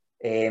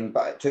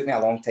 But it took me a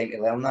long time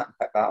to learn that and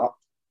pick that up.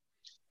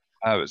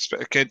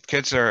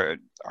 Kids are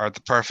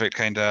the perfect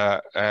kind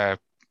of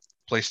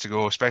place to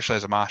go, especially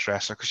as a mass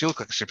wrestler, because you look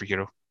like a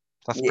superhero.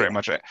 That's pretty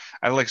much it.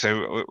 I like to say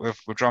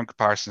we've drawn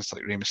comparisons to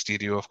like Rey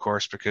Mysterio, of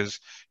course, because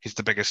he's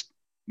the biggest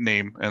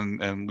name in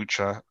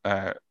lucha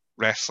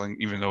wrestling,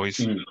 even though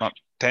he's not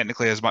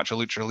technically as much a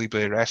lucha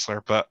libre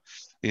wrestler, but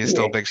he is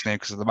still a big name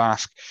because of the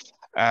mask.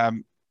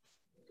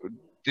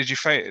 Did you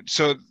fight?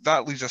 So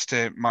that leads us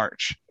to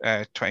March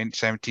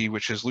 2017,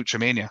 which is Lucha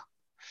Mania.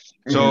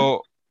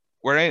 So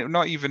we're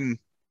not even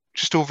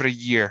just over a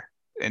year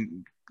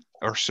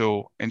or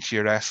so into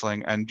your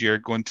wrestling, and you're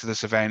going to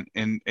this event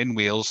in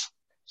Wales.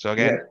 So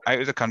again,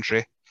 out of the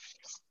country.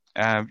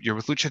 You're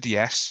with Lucha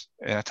DS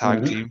in a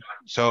tag team.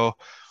 So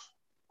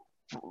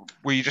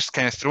were you just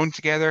kind of thrown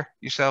together,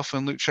 yourself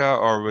and Lucha,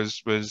 or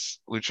was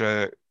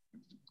Lucha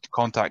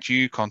contact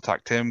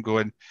him,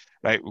 going,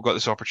 right, we've got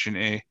this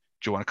opportunity,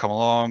 do you want to come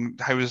along?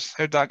 How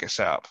did that get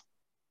set up?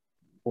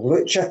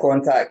 Lucha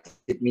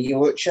contacted me.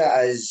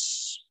 Lucha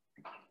is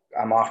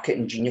a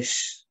marketing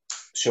genius.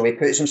 So he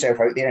puts himself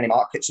out there and he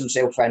markets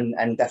himself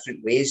in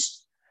different ways.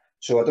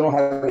 So I don't know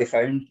how they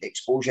found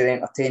Exposure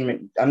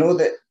Entertainment. I know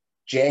that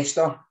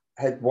Jester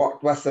had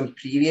worked with them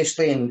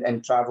previously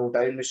and travelled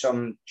down with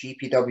some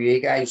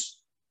GPWA guys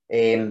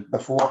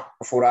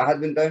before I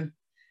had went down.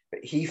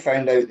 But he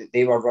found out that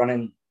they were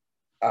running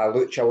a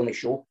Lucha only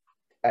show,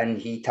 and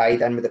he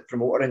tied in with the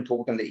promoter and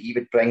told him that he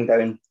would bring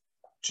down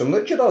some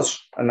luchadors,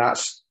 and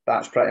that's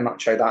pretty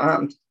much how that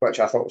happened, which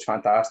I thought was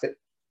fantastic.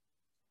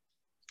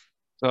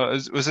 So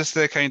was this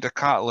the kind of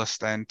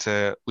catalyst then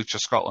to Lucha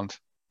Scotland?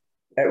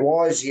 It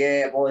was,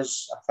 yeah, it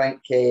was. I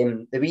think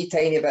the wee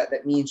tiny bit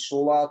that me and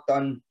Solar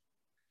done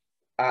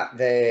at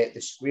the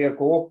Square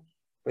Go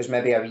was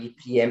maybe a wee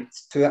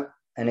preempt to it,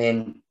 and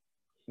then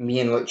me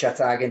and Lucha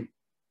tagging,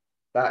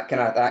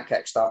 that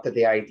kick-started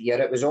the idea.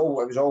 It was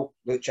all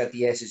Lucha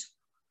DS's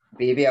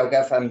baby. I'll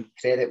give him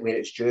credit where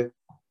it's due.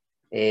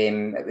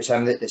 It was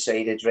him that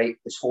decided, right,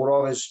 there's four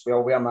of us, we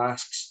all wear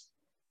masks.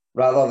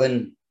 Rather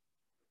than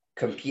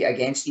compete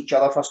against each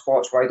other for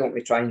spots, why don't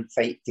we try and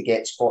fight to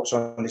get spots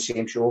on the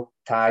same show,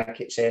 tag,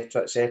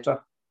 etc.,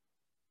 etc.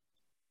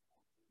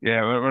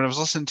 Yeah, when I was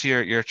listening to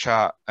your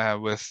chat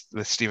with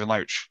Stephen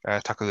Louch,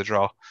 Tuck of the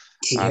Draw.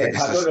 Yeah, I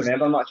don't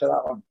remember much of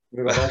that one.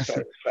 We were all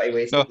pretty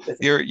wasted.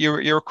 No,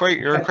 you're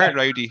quite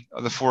rowdy,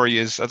 the four of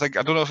yous. I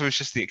don't know if it was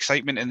just the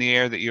excitement in the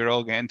air that you're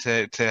all getting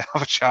to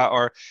have a chat,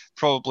 or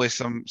probably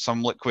some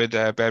liquid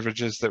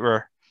beverages that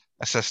were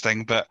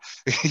assisting. But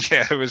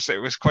yeah, it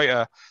was quite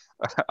a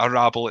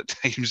rabble at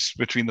times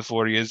between the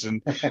four of yous,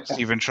 and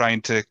Stephen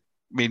trying to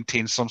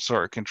maintain some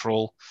sort of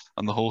control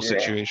on the whole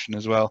situation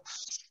as well.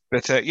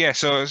 But so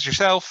as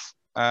yourself,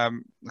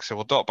 so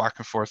we'll dot back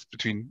and forth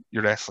between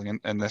your wrestling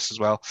and this as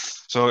well.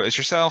 So it's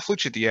yourself,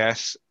 Lucha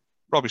DS,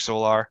 Robbie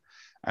Solar,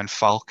 and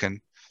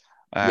Falcon.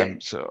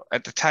 So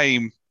at the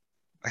time,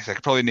 I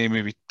could probably name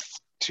maybe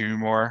two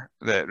more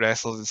that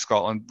wrestled in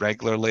Scotland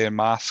regularly in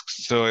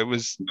masks. So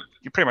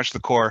you're pretty much the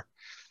core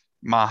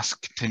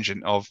mask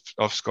contingent of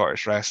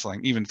Scottish wrestling,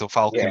 even though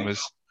Falcon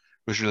was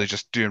really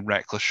just doing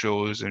reckless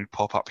shows and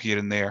pop up here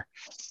and there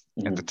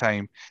at the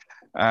time.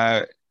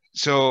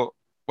 So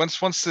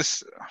once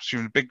this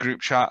big group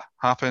chat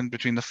happened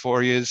between the four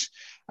of yous,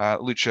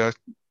 Lucha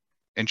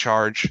in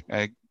charge,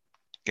 getting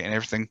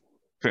everything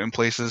put in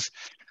places.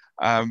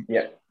 So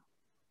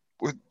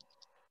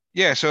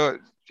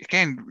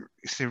again,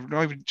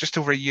 just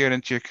over a year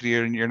into your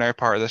career, and you're now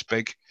part of this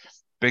big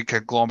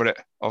conglomerate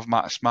of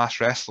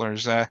mass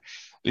wrestlers. Do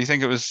you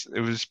think it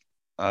was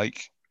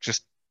like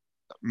just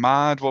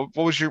mad? What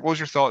was your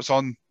thoughts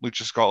on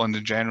Lucha Scotland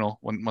in general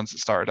once it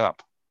started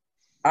up?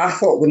 I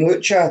thought when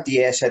Lucha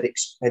DS had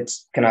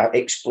kind of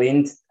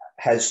explained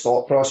his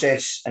thought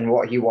process and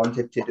what he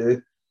wanted to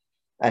do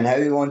and how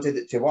he wanted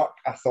it to work,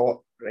 I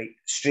thought, right,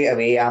 straight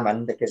away I'm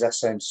in, because this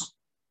sounds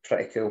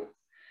pretty cool.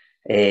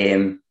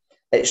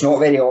 It's not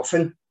very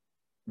often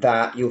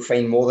that you'll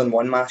find more than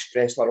one masked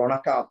wrestler on a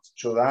card,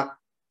 so that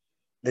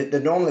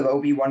there normally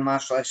will be one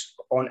masked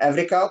wrestler on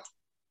every card,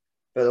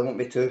 but there won't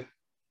be two,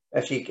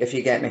 if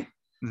you get me.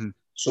 Mm-hmm.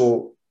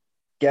 So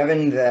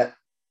given that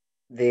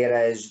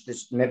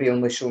there's maybe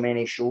only so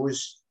many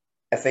shows,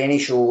 if any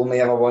show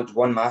only ever wants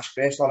one masked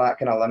wrestler, that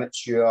kind of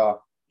limits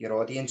your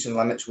audience and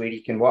limits where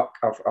you can work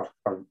or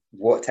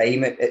what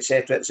time,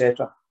 etc.,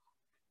 etc.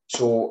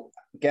 So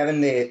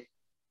given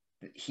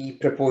he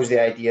proposed the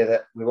idea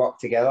that we work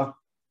together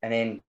and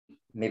then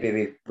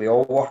maybe we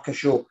all work a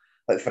show,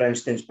 like for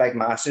instance Big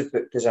Massive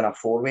booked us in a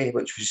four-way,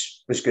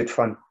 which was good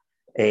fun.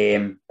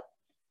 It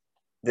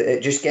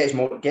just gets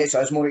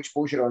us more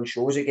exposure on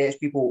shows. It gets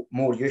people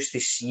more used to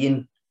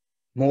seeing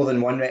more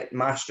than one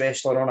masked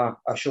wrestler on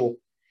a show.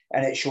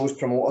 and it shows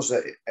promoters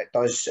that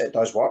it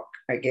does work.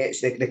 It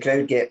gets the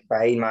crowd get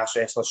behind mass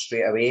wrestlers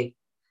straight away,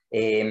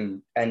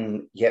 and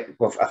yet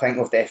I think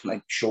we've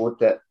definitely showed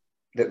that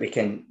we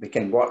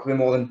can work with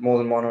more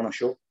than one on a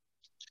show.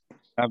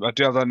 I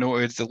do have that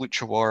noted, the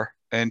Lucha War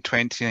in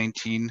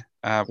 2019,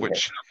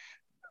 which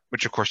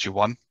of course you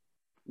won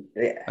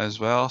as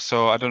well.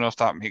 So I don't know if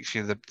that makes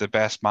you the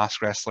best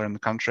masked wrestler in the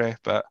country,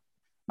 but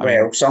I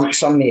mean,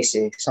 some may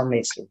say.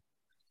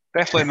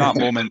 Definitely in that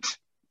moment,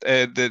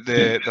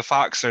 the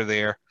facts are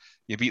there.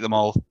 You beat them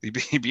all. You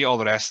beat all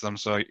the rest of them,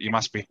 so you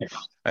must be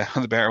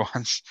the better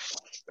ones.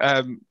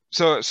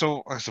 So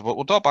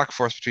we'll talk back and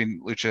forth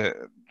between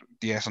Lucha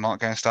DS and all that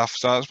kind of stuff.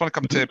 So I just want to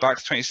come back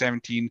to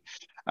 2017.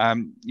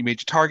 You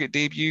made your Target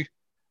debut,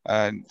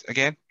 and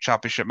again,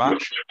 championship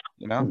match.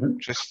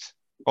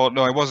 Oh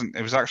no, it wasn't.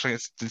 It was actually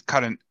the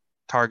current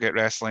Target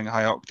Wrestling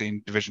High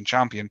Octane Division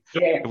champion.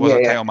 It was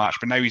a title match,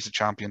 but now he's the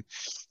champion,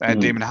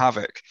 Damon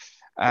Havoc.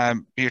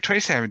 Your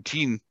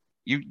 2017,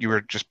 you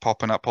were just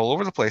popping up all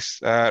over the place.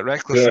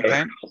 Reckless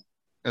Intent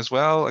as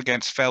well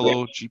against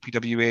fellow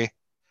GPWA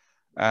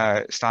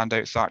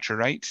standout Thatcher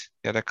Wright.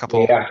 You had a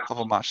couple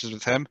matches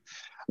with him.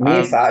 Me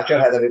and Thatcher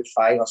had about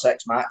 5 or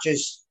 6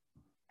 matches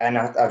in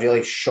a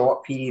really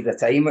short period of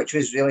time, which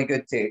was really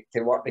good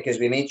to work, because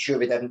we made sure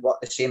we didn't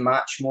work the same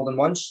match more than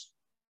once.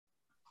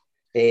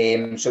 So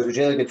it was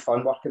really good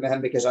fun working with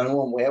him, because I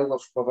know him well.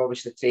 We've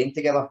obviously trained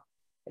together.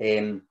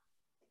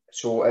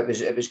 So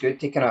it was good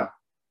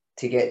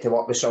to get to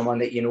work with someone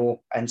that you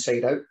know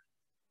inside out.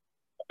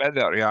 I bet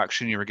that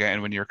reaction you were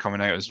getting when you were coming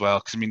out as well,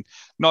 because I mean,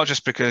 not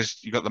just because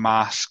you got the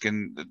mask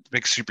and the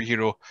big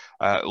superhero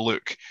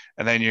look,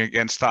 and then you're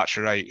against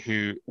Thatcher Wright,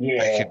 who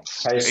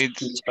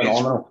he's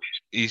phenomenal.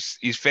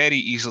 He's very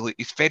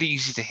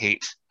easy to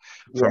hate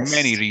for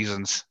many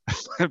reasons,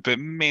 but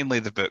mainly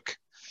the book.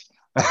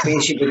 A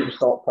face you wouldn't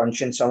stop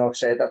punching. Some have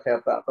said, I've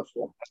heard that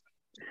before.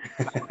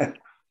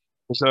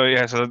 So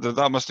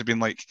that must have been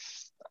like,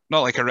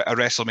 not like a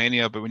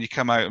WrestleMania, but when you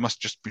come out, it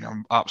must just be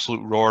an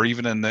absolute roar,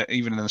 even in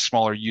the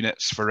smaller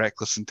units for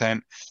Reckless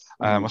Intent.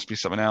 Must be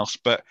something else.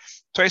 But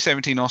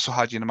 2017 also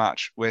had you in a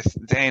match with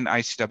then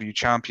ICW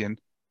champion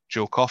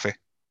Joe Coffey.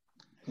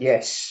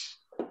 Yes.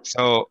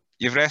 So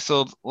you've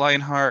wrestled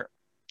Lionheart,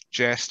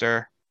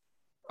 Jester.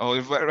 Oh,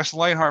 you've wrestled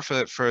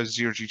Lionheart for a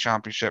Zero G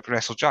Championship.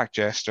 Wrestled Jack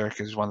Jester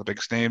because he's one of the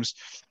biggest names,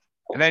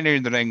 and then you're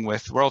in the ring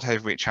with World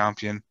Heavyweight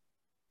Champion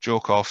Joe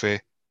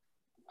Coffey.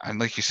 And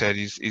like you said,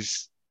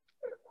 he's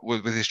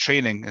with his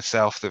training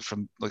itself, that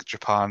from like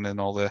Japan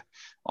and all the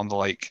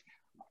like,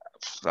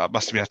 that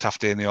must have been a tough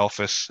day in the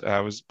office.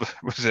 Was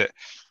it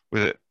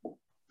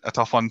a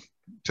tough one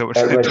to work?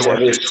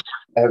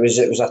 It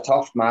was a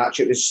tough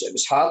match. It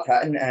was hard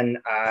hitting, and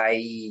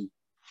I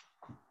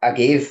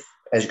gave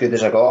as good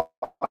as I got.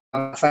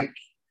 I think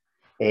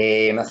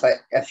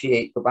if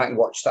you go back and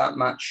watch that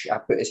match, I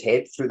put his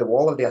head through the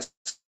wall of the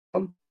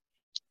asylum,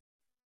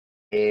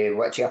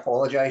 which he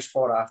apologised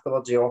for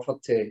afterwards. He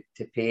offered to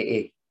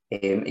pay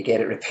to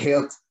get it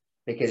repaired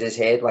because his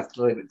head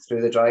literally went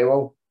through the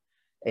drywall.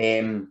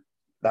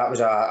 That was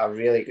a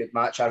really good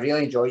match. I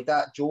really enjoyed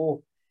that.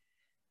 Joe,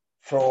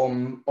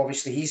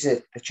 obviously he's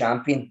the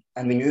champion,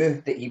 and we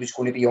knew that he was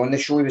going to be on the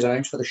show. He was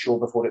announced for the show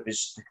before it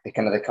was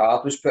the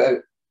card was put out.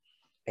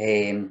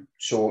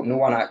 So no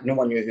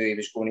one knew who he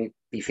was going to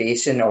be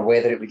facing, or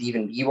whether it would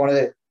even be one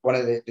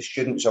of the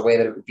students, or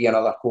whether it would be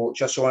another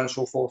coach, or so on and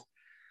so forth.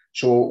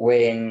 So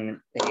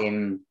when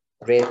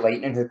Red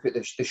Lightning, who put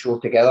the show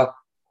together,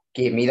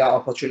 gave me that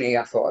opportunity,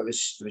 I thought it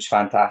was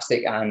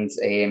fantastic, and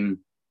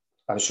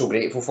I was so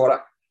grateful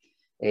for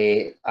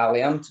it. I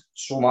learned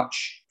so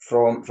much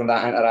from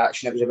that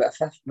interaction. It was about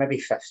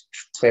maybe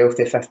 12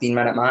 to 15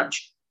 minute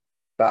match,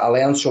 but I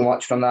learned so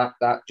much from that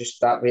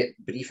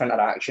brief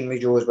interaction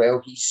with Joe as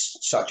well. He's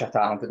such a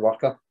talented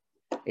worker.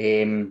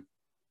 He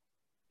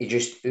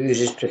just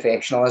oozes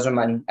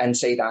professionalism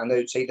inside and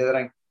outside of the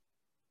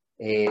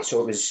ring.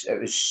 So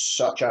it was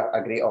such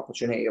a great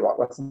opportunity to work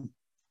with him.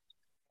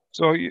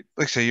 So, like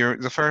I say, you're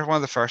one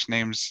of the first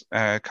names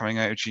coming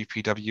out of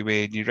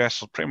GPWA, and you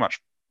wrestled pretty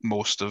much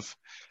most of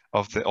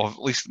at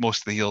least most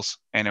of the heels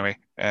anyway.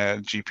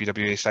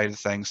 GPWA side of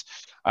things.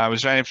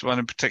 Was there anyone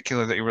in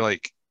particular that you were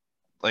like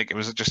it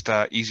was just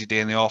an easy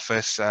day in the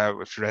office?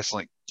 If you're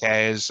wrestling like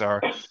Kez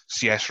or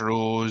CS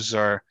Rose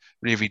or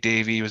Ravy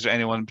Davey, was there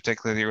anyone in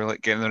particular that you were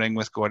like getting in the ring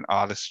with, going,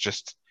 this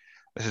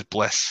is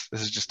bliss.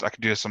 This is just, I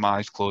can do this with my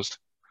eyes closed.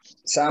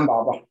 Sam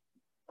Barber.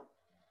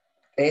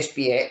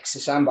 SBX, the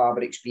Sam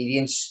Barber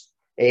experience.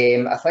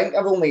 I think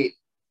I've only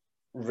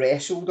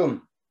wrestled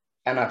him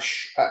in at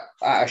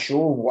a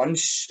show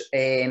once.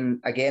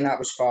 Again, that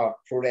was for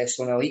Pro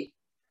Wrestling Elite.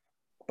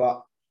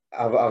 But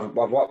I've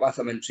worked with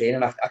him in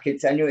training. I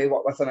continue to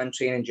work with him in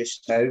training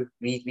just now.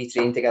 We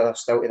train together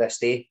still to this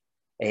day.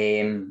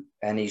 And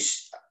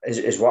his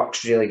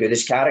work's really good.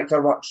 His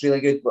character works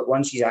really good. But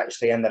once he's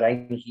actually in the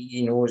ring,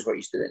 he knows what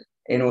he's doing.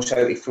 He knows how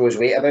to throw his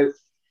weight about.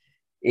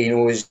 He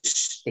knows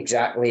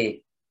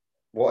exactly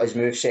what his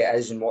moveset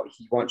is and what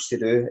he wants to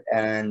do,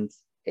 and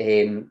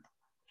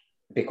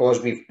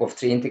because we've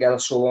trained together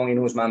so long, he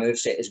knows my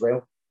moveset as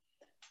well.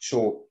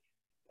 So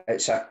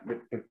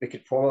we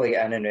could probably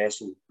get in and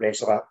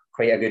wrestle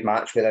quite a good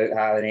match without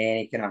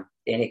having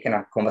any kind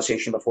of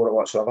conversation before it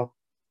whatsoever.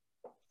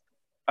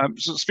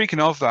 So speaking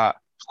of that,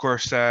 of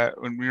course,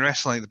 when we're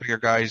wrestling like the bigger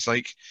guys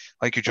like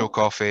your Joe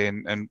Coffey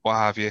and what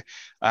have you,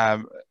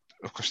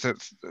 of course, to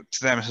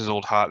them it's his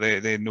old hat.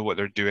 They know what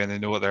they're doing, they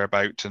know what they're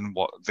about, and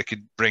what they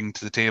could bring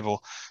to the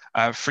table.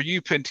 For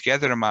you putting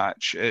together a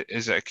match,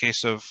 is it a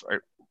case of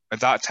at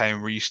that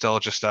time were you still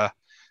just a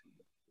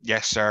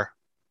yes, sir,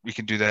 we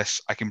can do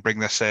this, I can bring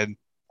this in,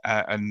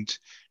 and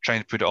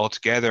trying to put it all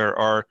together,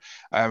 or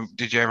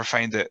did you ever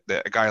find that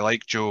a guy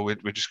like Joe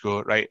would just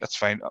go, right, that's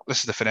fine, this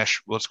is the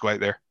finish, let's go out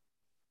there?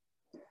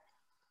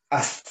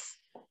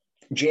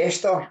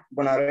 Jester,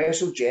 when I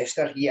wrestled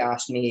Jester, he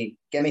asked me,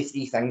 give me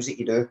 3 things that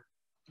you do.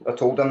 I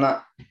told him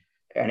that,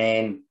 and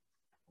then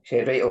he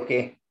said, right,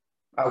 okay,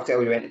 I'll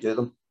tell you when to do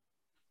them.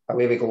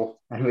 Away we go,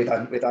 and we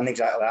done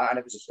exactly that, and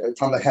it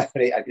turned out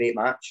a great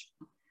match.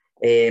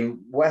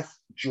 With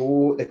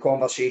Joe, the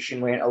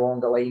conversation went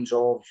along the lines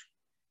of,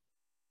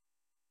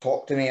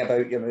 talk to me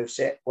about your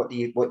moveset. What do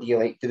you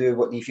like to do?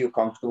 What do you feel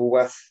comfortable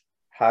with?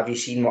 Have you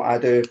seen what I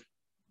do?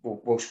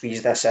 We'll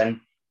squeeze this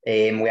in.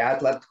 We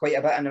ad-libbed quite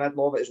a bit in the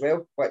middle of it as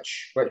well,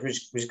 which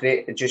was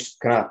great. It just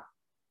kind of,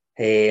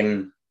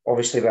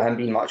 obviously with him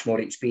being much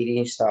more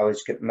experienced, I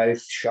was got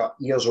mouth shut,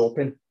 ears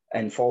open,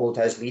 and followed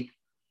his lead,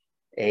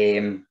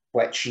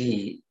 which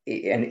he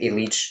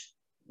leads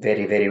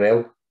very, very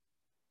well.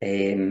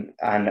 And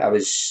I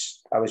was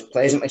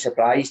pleasantly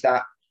surprised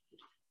at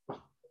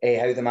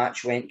how the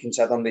match went,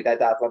 considering we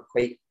did ad-lib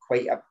quite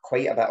a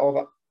bit of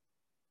it.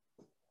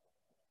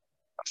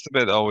 That's the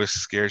bit that always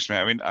scares me.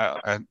 I mean,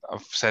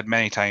 I've said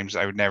many times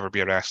I would never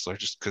be a wrestler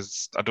just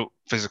because I don't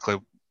physically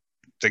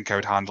think I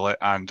would handle it,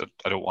 and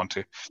I don't want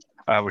to.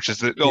 Which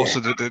is also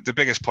the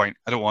biggest point.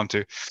 I don't want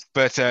to,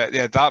 but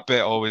yeah, that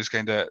bit always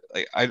kind of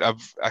like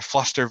I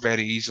fluster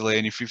very easily.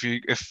 And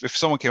if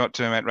someone came up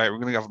to me and went, right, we're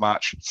going to have a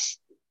match,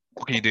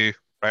 what can you do?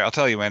 Right, I'll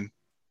tell you when.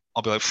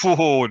 I'll be like,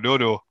 whoa,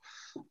 no,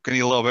 can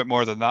you a little bit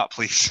more than that,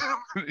 please?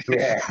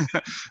 Yeah.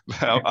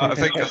 I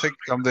think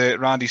I'm the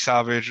Randy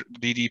Savage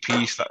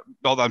DDP.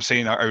 Not that I'm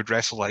saying I would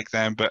wrestle like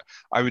them, but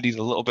I would need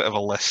a little bit of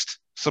a list.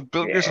 So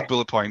here's some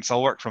bullet points.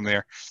 I'll work from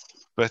there.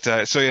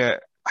 But so yeah,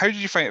 how did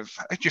you find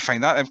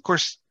that? And of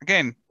course,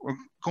 again, we're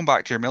going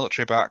back to your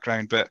military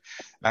background, but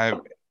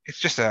it's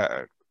just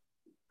a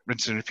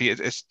rinse and repeat.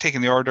 It's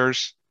taking the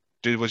orders,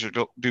 do what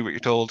you're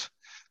told,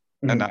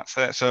 and that's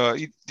it. So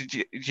did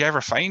you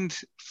ever find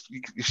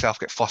yourself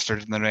get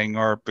flustered in the ring,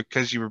 or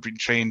because you were being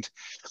trained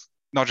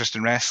not just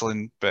in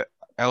wrestling but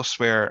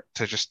elsewhere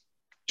to just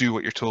do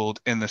what you're told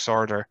in this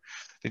order,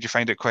 did you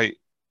find it quite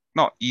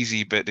not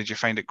easy, but did you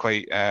find it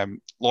quite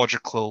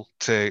logical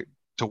to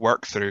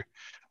work through,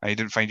 and you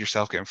didn't find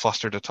yourself getting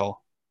flustered at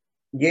all?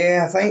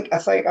 Yeah, I think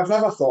I've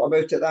never thought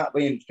about it that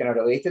way and kind of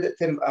related it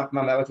to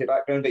my military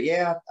background, but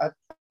yeah, I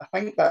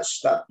think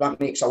that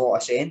makes a lot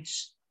of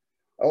sense.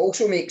 It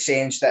also makes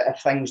sense that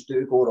if things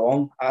do go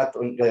wrong, I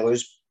don't really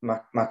lose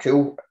my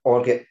cool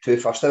or get too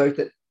fussed about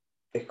it,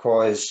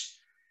 because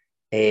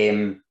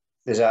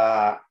there's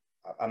a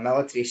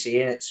military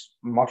saying, it's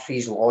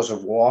Murphy's Laws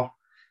of War,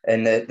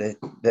 and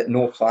that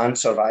no plan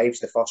survives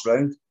the first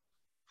round.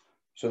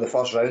 So the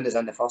first round is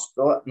in the first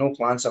bullet. No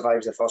plan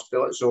survives the first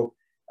bullet. So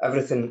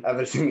everything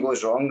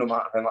goes wrong, no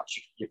matter how much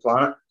you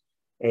plan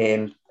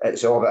it.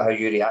 It's all about how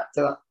you react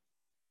to that.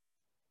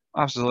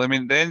 Absolutely. I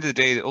mean, at the end of the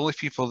day, the only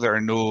people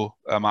that know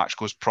a match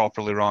goes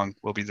properly wrong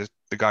will be the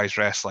guys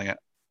wrestling it.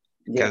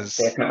 Because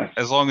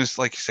as long as,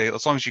 like you say,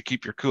 as long as you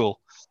keep your cool,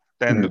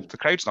 then the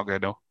crowd's not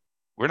going to know.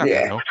 We're not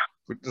going to know.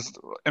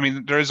 I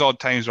mean, there is odd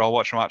times where I'll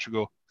watch a match and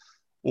go,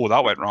 oh,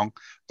 that went wrong.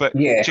 But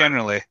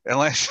generally,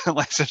 unless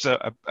there's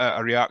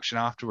a reaction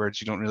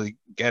afterwards, you don't really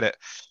get it.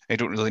 You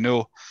don't really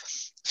know.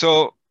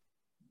 So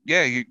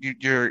yeah,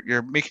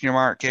 you're making your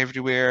mark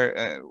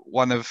everywhere.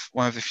 One of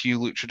the few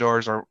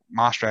luchadors or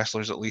masked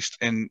wrestlers, at least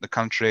in the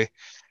country.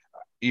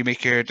 You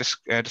make your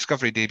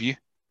Discovery debut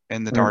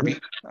in the Derby.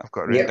 I've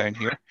got it written down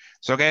here.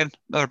 So again,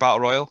 another battle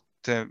royal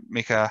to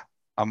make a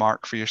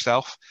mark for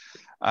yourself.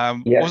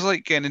 What was it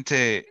like getting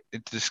into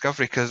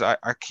Discovery? Because I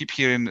keep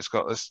hearing it's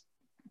got this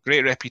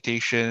great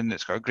reputation,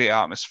 it's got a great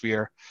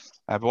atmosphere.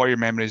 But what are your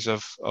memories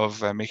of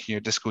making your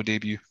disco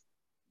debut?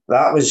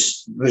 That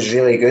was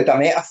really good. I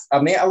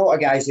met a lot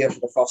of guys there for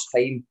the first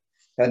time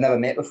who I'd never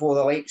met before,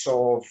 the likes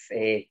of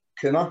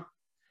Kuma.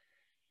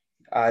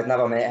 I'd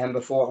never met him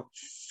before.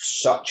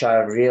 Such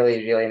a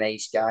really, really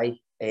nice guy.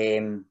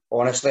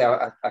 Honestly,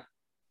 I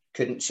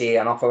couldn't say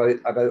enough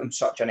about him.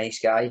 Such a nice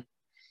guy.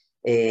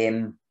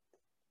 The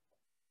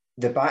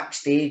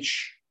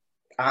backstage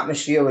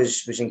atmosphere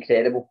was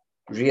incredible.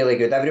 Really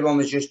good. Everyone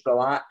was just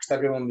relaxed.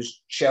 Everyone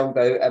was chilled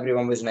out.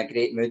 Everyone was in a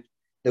great mood.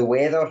 The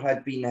weather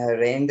had been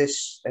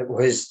horrendous. There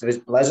was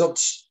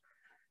blizzards.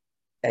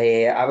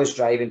 I was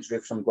driving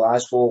through from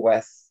Glasgow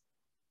with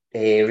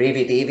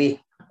Ravy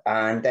Davey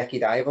and Dickie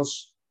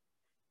Divers,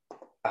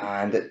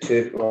 and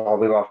we were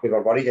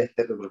worried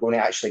that we were going to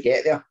actually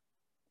get there,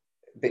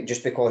 but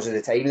just because of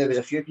the time, there was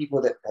a few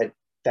people that had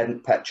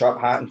didn't pitch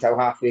up until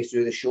halfway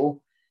through the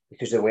show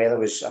because the weather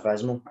was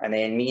abysmal. And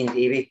then me and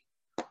Davey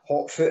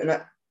hot-footing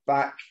it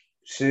back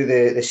through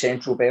the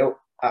Central Belt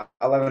at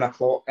 11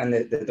 o'clock, and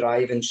the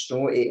drive in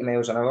snow at 80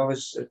 miles an hour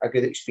was a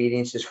good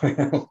experience as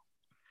well.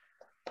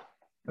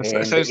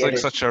 It sounds like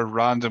such a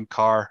random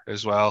car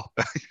as well.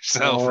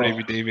 Yourself,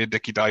 Ravy Davey,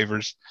 Dickie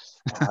Divers.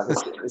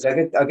 It was a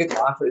good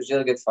laugh. It was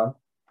really good fun.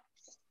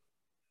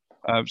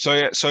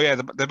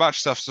 The match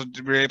stuff. So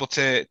we were able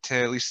to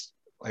at least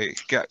like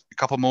get a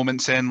couple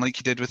moments in, like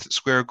you did with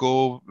Square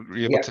Go. Were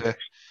you able to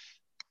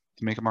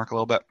make a mark a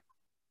little bit?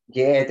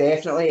 Yeah,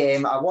 definitely.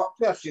 I worked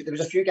with there was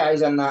a few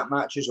guys in that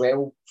match as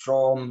well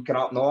from kind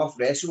of up north,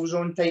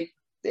 WrestleZone type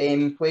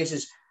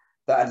places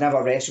that I'd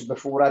never wrestled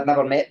before, I'd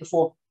never met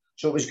before.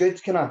 So it was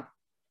good kind of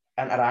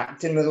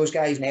interacting with those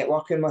guys,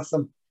 networking with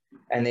them,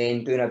 and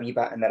then doing a wee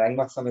bit in the ring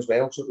with them as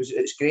well. So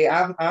it's great.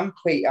 I'm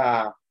quite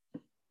a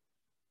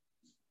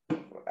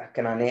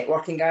kind of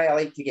networking guy. I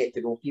like to get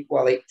to know people.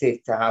 I like to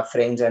have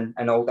friends in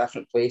all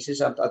different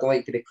places. I don't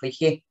like to be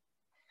cliquey.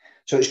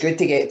 So it's good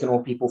to get to know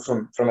people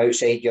from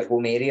outside your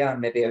home area,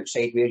 maybe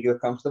outside where you're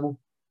comfortable.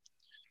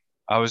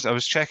 I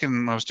was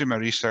checking, I was doing my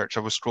research,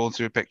 I was scrolling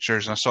through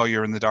pictures, and I saw you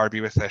were in the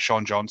Derby with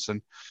Sean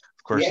Johnson.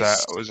 Of course,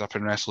 yes. That was up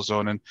in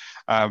WrestleZone.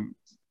 And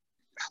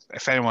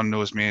if anyone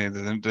knows me,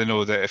 they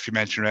know that if you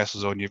mention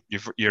WrestleZone,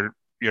 you're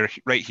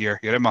right here.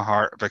 You're in my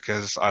heart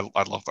because I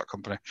love that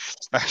company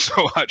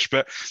so much.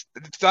 But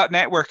that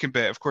networking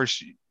bit, of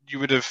course, you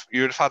would have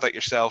had that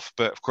yourself.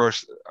 But of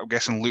course, I'm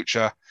guessing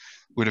Lucha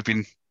would have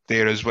been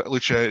there as well.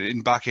 Lucha in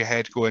the back of your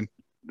head going,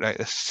 right,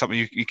 this is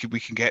something we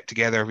can get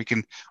together. We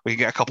can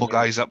get a couple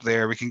guys up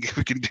there. We can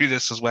do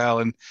this as well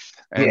and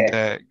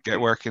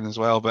get working as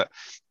well. But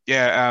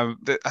I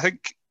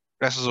think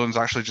WrestleZone's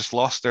actually just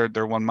lost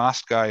their one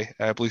masked guy.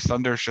 Blue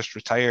Thunder's just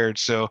retired.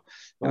 So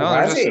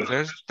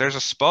there's a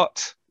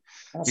spot.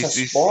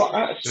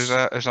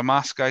 There's a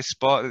masked guy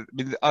spot. I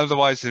mean,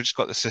 otherwise they've just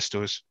got the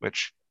Sistos,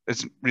 which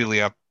isn't really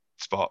a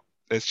spot.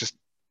 It's just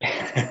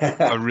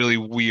a really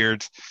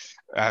weird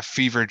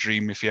fever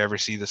dream if you ever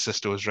see the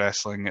Sistos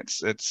wrestling.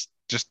 It's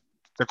just,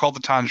 they're called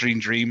the Tangerine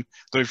Dream. I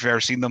don't know if you've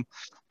ever seen them,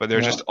 but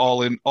they're just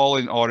all in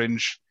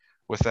orange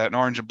with an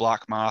orange and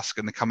black mask,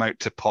 and they come out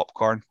to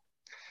popcorn.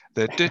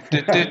 It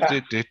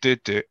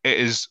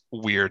is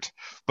weird,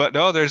 but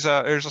no, there's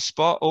a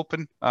spot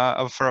open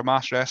for a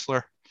masked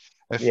wrestler.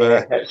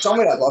 It's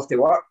somewhere I'd love to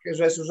work as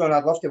WrestleZone.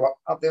 I'd love to work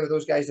up there with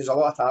those guys. There's a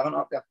lot of talent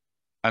up there.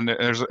 And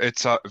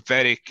it's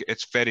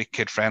very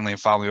kid friendly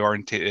and family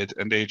orientated,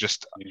 and they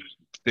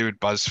would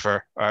buzz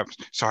for. I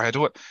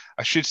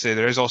should say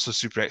there is also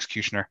Super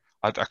Executioner.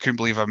 I couldn't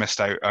believe I missed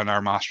out on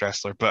our masked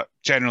wrestler, but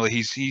generally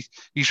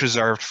he's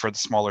reserved for the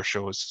smaller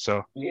shows.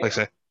 So like I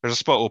say, there's a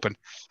spot open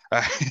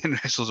in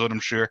WrestleZone, I'm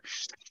sure.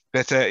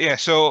 But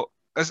so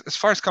as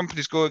far as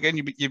companies go, again,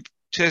 you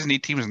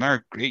 2018 was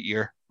another great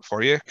year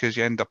for you because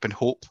you end up in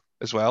Hope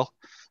as well,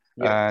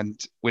 and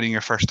winning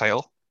your first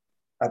title.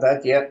 I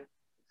did,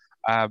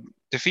 yeah.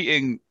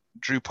 Defeating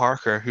Drew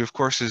Parker, who of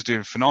course is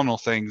doing phenomenal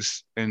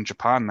things in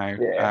Japan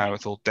now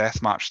with all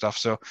deathmatch stuff.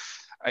 So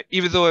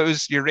even though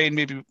your reign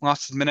maybe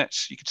lasted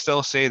minutes, you could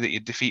still say that you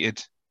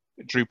defeated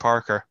Drew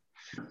Parker.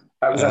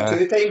 I was a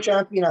two-time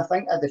champion. I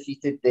think I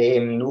defeated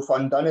No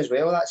Fun Done as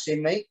well that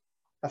same night.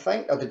 I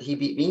think, or did he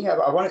beat me?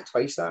 I won it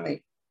twice that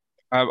night.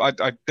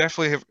 I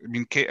definitely have. I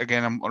mean,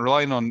 again, I'm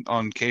relying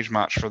on Cage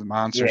Match for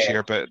my answers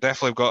here, but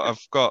definitely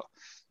I've got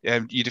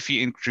you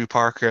defeating Drew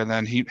Parker and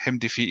then him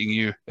defeating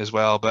you as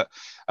well. But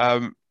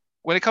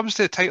when it comes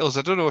to titles,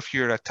 I don't know if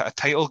you're a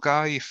title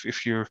guy.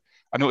 If you're,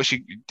 I noticed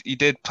you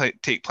did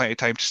take plenty of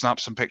time to snap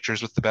some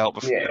pictures with the belt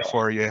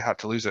before you had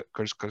to lose it,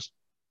 because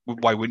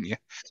why wouldn't you?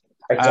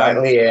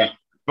 Exactly,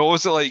 But what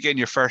was it like getting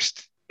your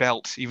first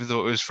belt, even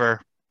though it was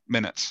for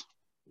minutes?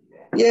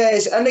 Yeah,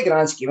 it's in the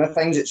grand scheme of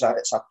things, it's a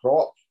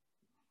prop,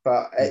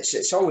 but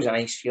it's always a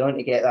nice feeling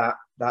to get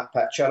that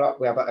picture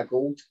up with a bit of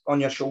gold on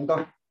your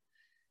shoulder.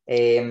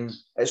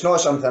 It's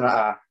not something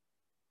that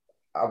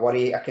I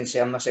worry, I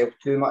concern myself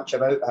too much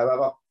about.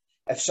 However,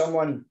 if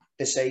someone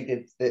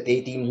decided that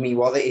they deemed me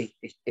worthy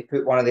to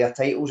put one of their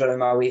titles around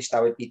my waist, I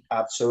would be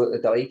absolutely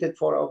delighted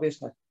for it,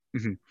 obviously.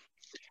 Mm-hmm.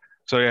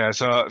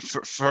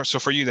 So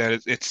for you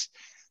then, it's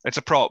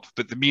a prop,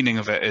 but the meaning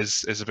of it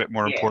is a bit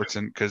more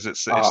important because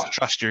it's the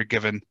trust you're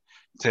given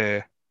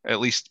to at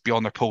least be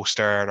on their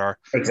poster or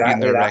be in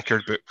their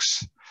record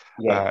books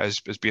as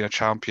being a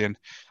champion.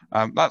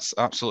 That's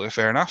absolutely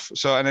fair enough.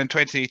 So, and in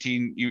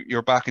 2018,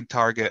 you're back in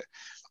Target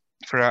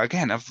for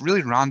again a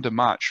really random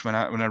match. When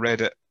I read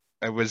it,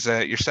 it was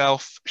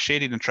yourself,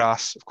 Shady and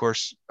Trass, of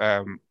course,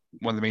 one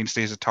of the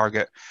mainstays of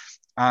Target,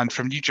 and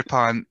from New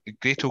Japan,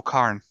 Great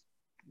Khan.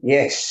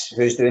 Yes,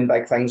 who's doing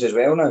big things as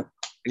well now.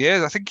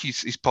 Yeah, I think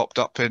he's popped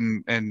up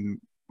in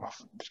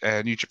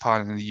New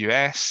Japan in the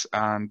US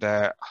and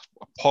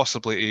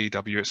possibly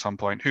AEW at some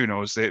point. Who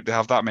knows? They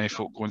have that many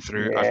folk going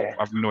through. I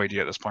have no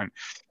idea at this point.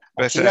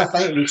 But I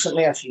think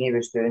recently I've seen he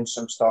was doing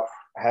some stuff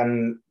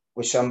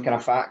with some kind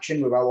of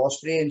faction with Will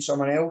Ospreay and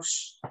someone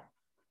else.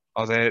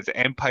 Oh, the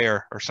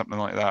Empire or something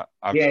like that.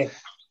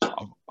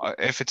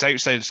 if it's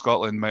outside of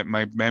Scotland,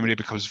 my memory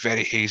becomes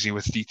very hazy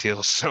with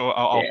details. So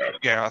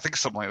I think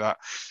something like that.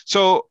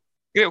 So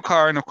Great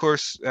O'Khan, of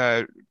course,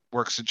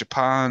 works in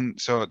Japan.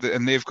 So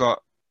and they've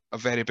got a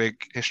very big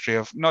history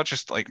of not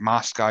just like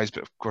masked guys,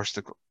 but of course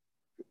the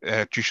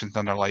Jushin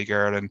Thunder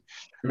Liger and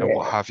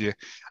what have you.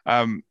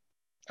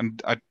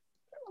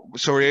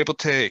 So we're able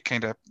to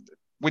kind of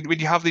when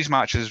you have these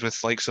matches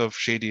with likes of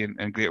Shady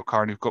and Great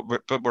O'Khan, who've got a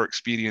bit more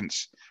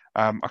experience.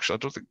 Actually, I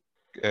don't think.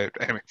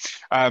 Anyway,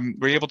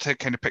 we're able to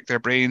kind of pick their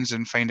brains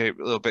and find out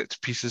little bits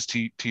pieces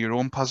to your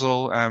own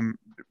puzzle. Are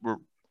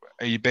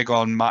you big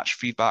on match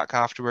feedback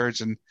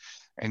afterwards and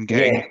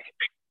getting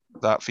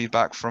that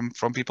feedback from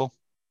people?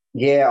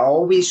 Yeah, I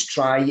always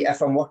try,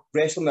 if I'm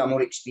wrestling with a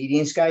more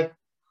experienced guy,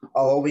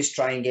 I'll always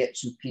try and get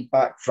some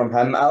feedback from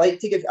him. I like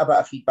to give a bit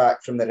of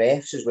feedback from the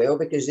refs as well,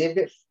 because they've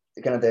got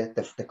kind of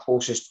the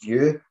closest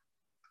view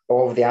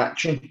of the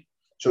action.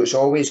 So it's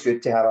always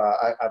good to have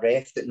a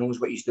ref that knows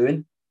what he's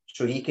doing,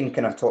 so he can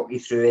kind of talk you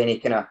through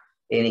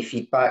any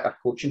feedback or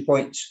coaching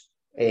points.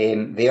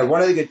 There,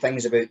 one of the good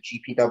things about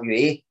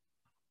GPWA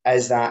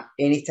is that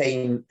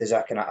anytime there's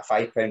a kind of a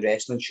 £5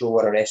 wrestling show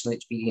or a Wrestling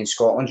Experience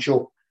Scotland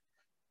show,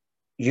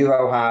 you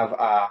will have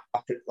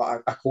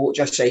a coach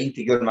assigned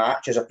to your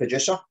match as a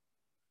producer.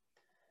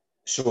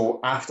 So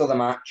after the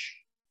match,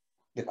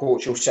 the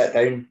coach will sit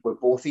down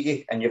with both of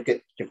you, and you've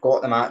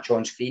got the match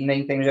on screen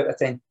 9 times out of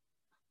 10,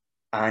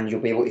 and you'll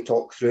be able to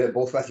talk through it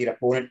both with your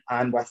opponent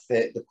and with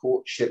the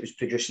coach that was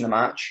producing the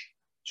match.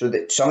 So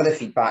that some of the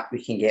feedback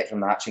we can get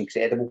from that's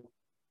incredible.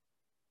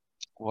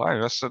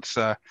 Wow, that's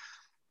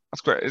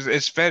great.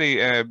 It's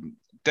very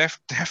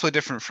definitely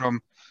different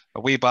from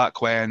way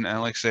back when,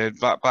 and like I said,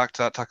 back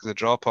to that Tuck of the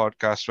Draw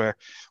podcast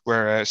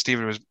where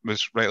Stephen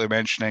was rightly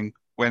mentioning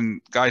when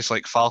guys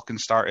like Falcon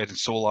started and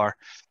Solar,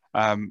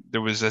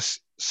 there was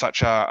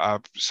such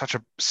a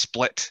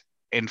split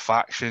in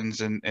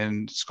factions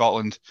in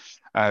Scotland.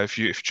 If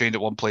you trained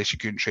at one place, you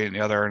couldn't train at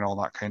the other, and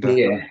all that kind of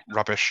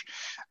rubbish.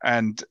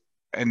 And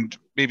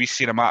maybe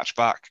seeing a match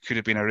back could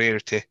have been a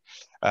rarity.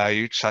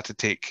 You just had to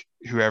take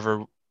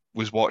whoever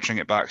was watching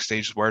it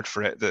backstage's word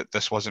for it that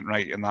this wasn't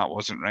right and that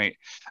wasn't right.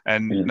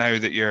 And now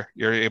that you're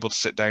able to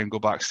sit down, go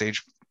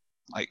backstage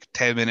like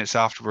 10 minutes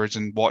afterwards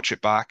and watch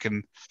it back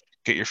and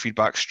get your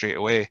feedback straight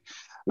away.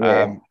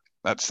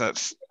 That's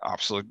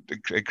absolutely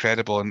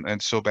incredible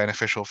and so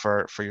beneficial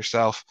for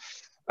yourself.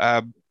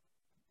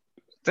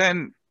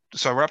 Then,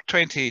 so we're up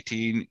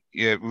 2018.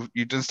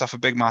 You've done stuff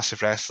with Big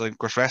Massive Wrestling. Of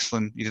course,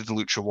 wrestling, you did the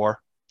Lucha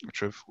War,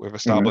 which we've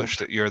established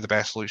that you're the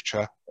best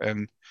Lucha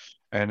in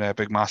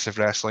Big Massive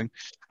Wrestling.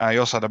 You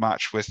also had a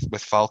match with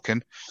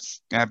Falcon.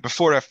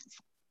 Before I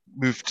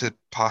moved to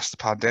past the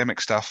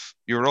pandemic stuff,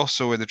 you were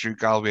also in the Drew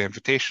Galloway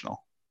Invitational.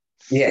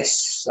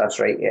 Yes, that's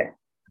right, yeah.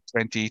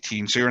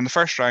 2018. So you were in the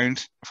first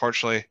round.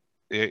 Unfortunately,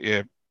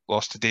 you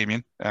lost to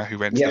Damien, who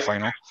went to the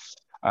final.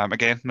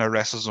 Again, another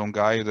WrestleZone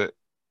guy that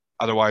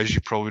otherwise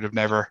you probably would have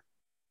never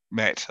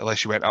met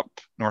unless you went up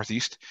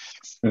northeast.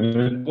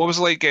 What was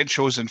it like getting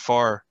chosen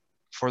for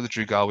the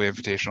Drew Galloway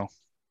Invitational?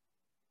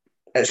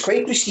 It's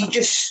quite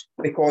prestigious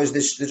because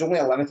there's only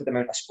a limited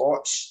amount of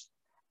spots,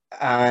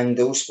 and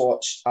those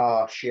spots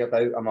are shared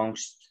out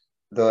amongst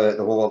the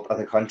whole of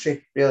the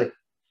country, really.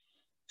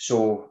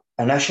 So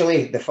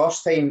initially, the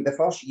first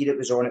year it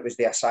was on, it was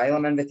the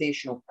Asylum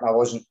Invitational, and I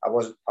wasn't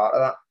part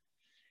of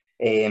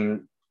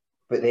that.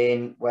 But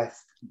then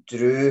with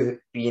Drew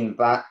being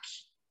back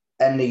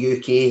in the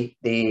UK,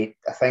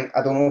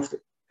 I don't know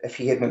if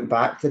he had went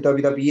back to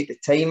WWE at the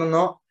time or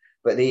not,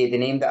 but they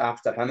named it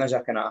after him as a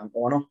kind of an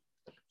honour.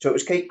 So it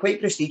was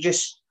quite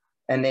prestigious.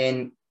 And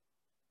then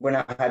when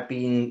I had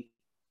been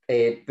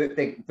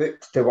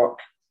booked to work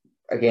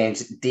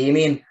against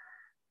Damien,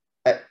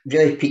 it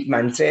really piqued my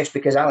interest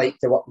because I like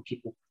to work with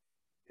people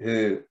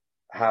who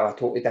have a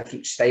totally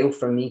different style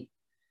from me.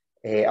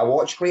 I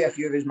watched quite a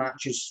few of his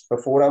matches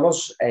before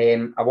ours.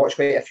 I watched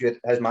quite a few of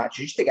his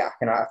matches just to get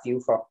a kind of a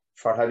feel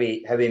for how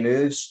he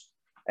moves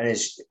and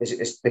is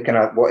the kind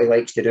of what he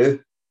likes to do.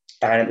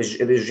 And it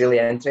was really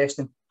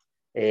interesting.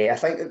 I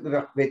think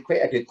we had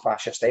quite a good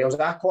clash of styles.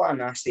 I caught a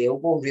nasty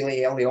elbow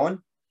really early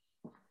on.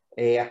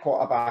 I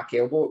caught a back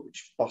elbow,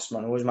 which bust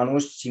my nose. My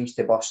nose seems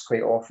to bust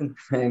quite often.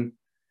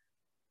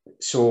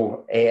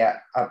 So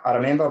I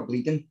remember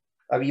bleeding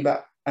a wee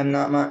bit in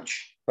that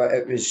match, but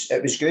it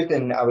was good,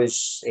 and I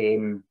was,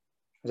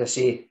 as I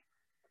say,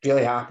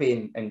 really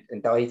happy and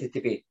delighted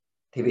to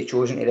be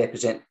chosen to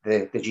represent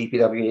the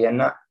GPWA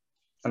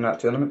in that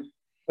tournament.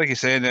 Like you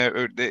said,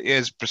 it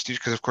is prestige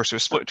because, of course, it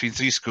was split between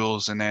 3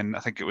 schools, and then I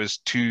think it was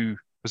 2.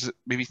 Was it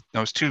maybe? No,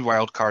 it was 2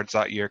 wild cards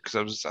that year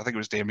because I think it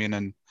was Damien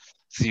and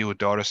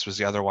Theodoros was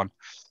the other one.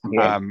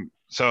 Yeah.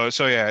 So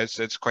yeah,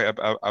 it's quite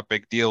a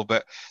big deal.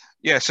 But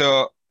yeah,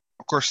 so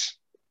of course,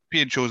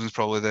 being chosen is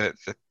probably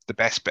the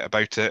best bit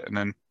about it. And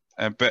then,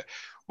 but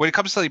when it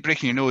comes to like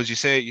breaking your nose, you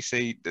say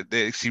that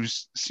it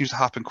seems to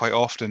happen quite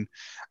often.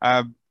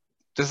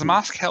 Does the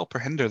mask help or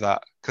hinder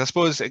that? Because I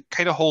suppose it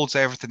kind of holds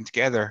everything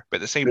together, but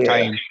at the same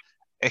time,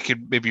 it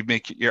could maybe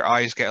make your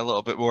eyes get a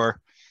little bit more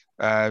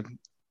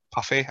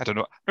puffy. I don't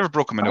know. I've never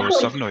broken my nose,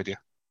 so I have no idea.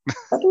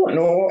 I don't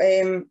know.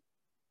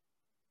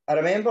 I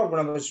remember when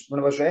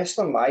I was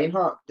wrestling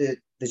Lionheart, the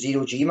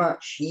Zero G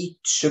match, he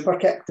super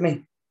kicked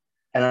me,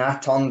 and I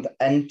turned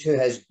into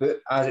his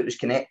boot as it was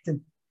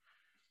connecting.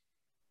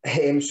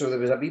 So there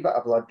was a wee bit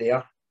of blood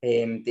there.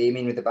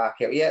 Damien with the back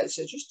heel. Yeah, it's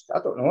just, I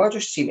don't know. I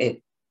just seem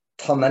to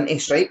turn into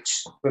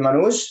strikes with my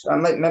nose.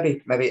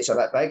 Maybe it's a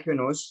bit big. Who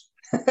knows?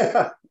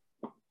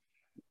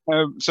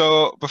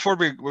 So before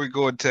we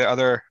go into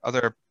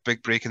other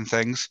big breaking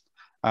things,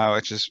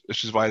 which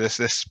is why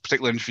this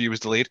particular interview was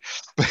delayed,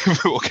 but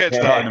we'll get to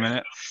that in a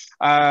minute.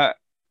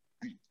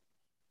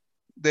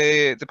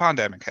 The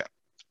pandemic hit.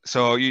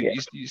 So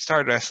you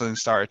started wrestling,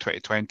 started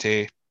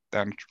 2020,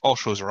 then all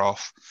shows are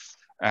off,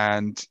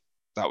 and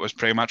that was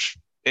pretty much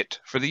it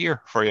for the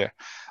year for you.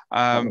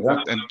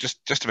 And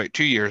just about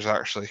 2 years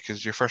actually,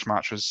 because your first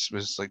match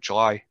was like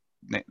July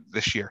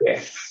this year.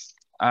 Yeah.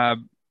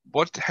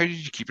 How did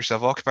you keep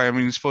yourself occupied? I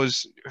mean, I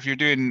suppose if you're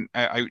doing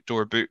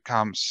outdoor boot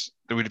camps,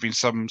 there would have been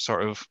some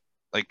sort of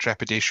like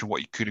trepidation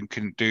what you could and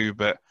couldn't do,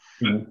 but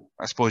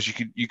I suppose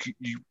you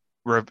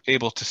were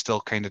able to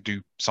still kind of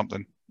do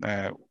something,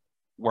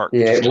 work.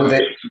 Yeah, well,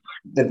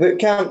 the boot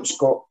camps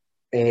got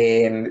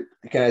kind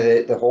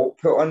of the halt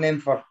put on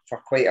them for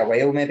quite a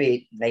while,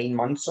 maybe 9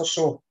 months or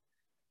so,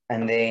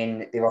 and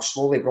then they were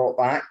slowly brought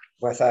back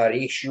with a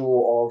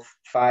ratio of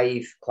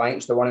 5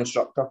 clients to 1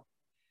 instructor.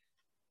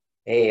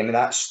 And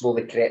that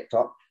slowly crept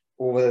up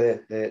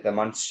over the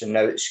months, and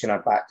now it's kind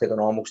of back to the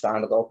normal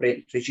standard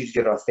operating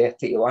procedure of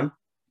 30 to 1.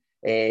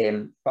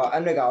 But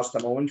in regards to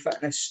my own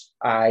fitness,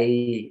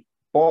 I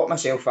bought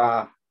myself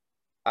a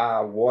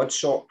Wad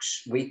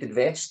Socks weighted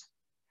vest.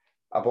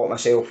 I bought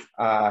myself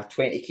a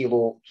 20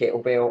 kilo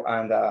kettlebell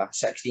and a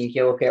 16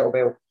 kilo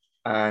kettlebell,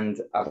 and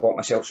I bought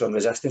myself some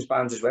resistance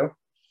bands as well.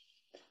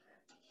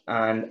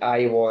 And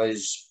I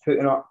was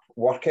putting up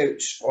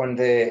workouts on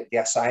the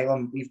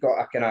asylum. We've got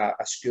a kind of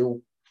a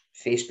school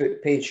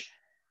Facebook page,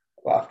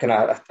 well, kind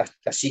of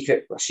a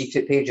secret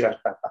page or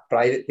a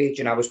private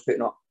page, and I was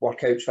putting up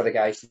workouts for the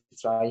guys to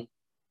try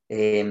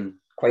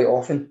quite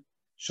often.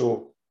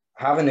 So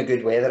having the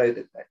good weather out,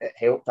 it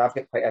helped. I've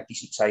got quite a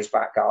decent sized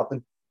back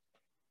garden,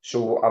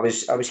 so I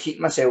was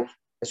keeping myself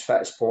as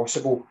fit as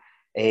possible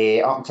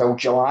up until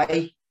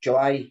July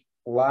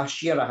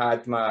last year. I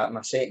had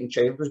my second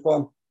child was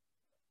born.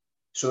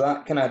 So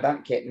that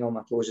kept me on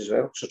my toes as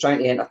well. So trying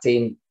to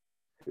entertain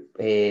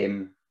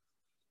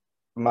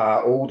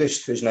my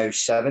oldest, who's now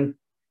 7,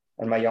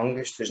 and my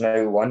youngest, who's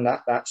now 1.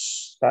 That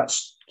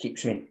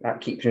keeps me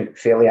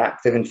fairly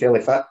active and fairly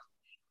fit.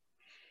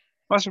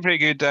 That's pretty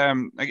good.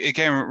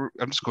 Again,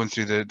 I'm just going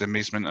through the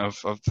amazement of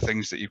the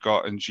things that you've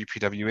got in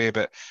GPWA,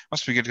 but it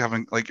must be good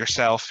having like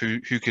yourself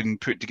who can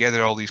put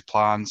together all these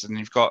plans, and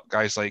you've got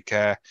guys like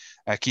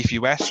Keithy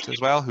West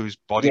as well, who's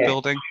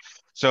bodybuilding. Yeah.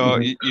 So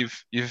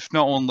you've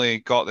not only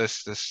got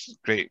this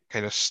great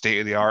kind of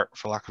state of the art,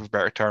 for lack of a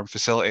better term,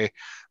 facility.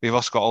 We've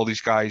also got all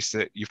these guys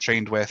that you've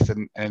trained with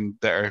and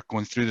that are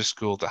going through the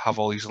school that have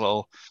all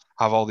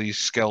these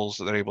skills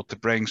that they're able to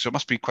bring. So it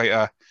must be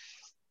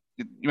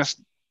you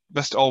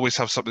must always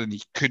have something you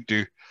could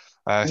do.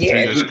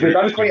 We've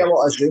done quite a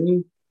lot of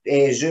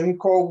Zoom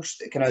calls,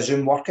 kind of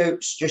Zoom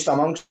workouts, just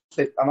amongst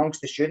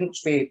the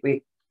students.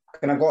 We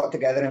kind of got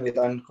together and we've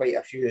done quite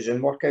a few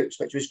Zoom workouts,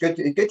 which was good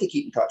to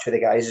keep in touch with the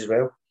guys as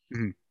well.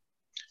 Mm-hmm.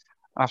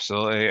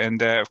 Absolutely.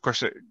 And of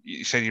course,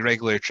 you said you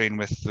regularly train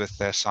with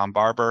Sam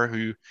Barber,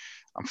 who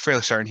I'm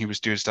fairly certain he was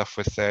doing stuff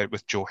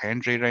with Joe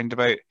Hendry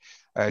roundabout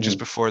just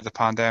before the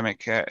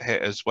pandemic hit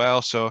as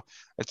well. So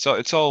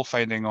it's all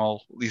finding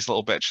all these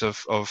little bits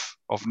of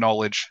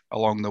knowledge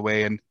along the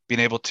way and being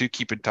able to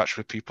keep in touch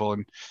with people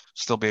and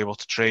still be able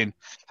to train.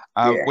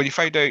 When you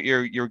found out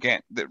you're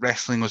getting that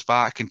wrestling was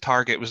back and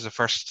Target was the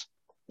first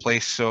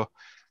place, so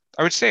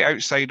I would say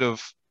outside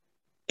of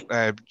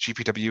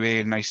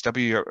GPWA and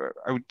ICW,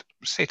 I would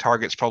say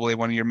Target's probably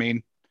one of your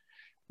main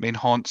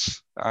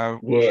haunts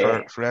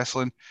for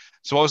wrestling.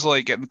 So what was it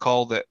like getting the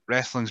call that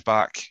wrestling's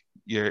back?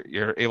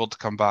 You're able to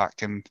come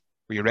back, and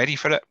were you ready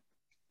for it?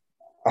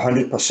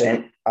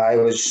 100%. I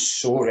was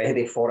so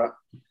ready for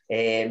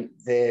it.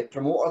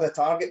 The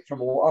Target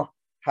promoter,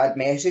 had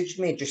messaged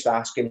me just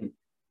asking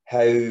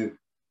how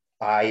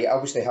I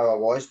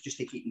was, just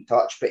to keep in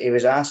touch. But he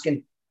was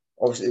asking,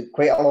 obviously,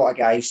 quite a lot of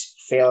guys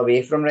fell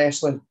away from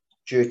wrestling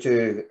due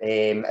to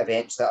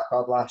events that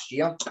occurred last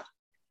year.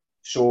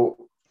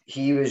 So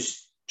he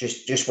was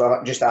just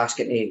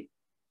asking me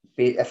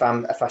if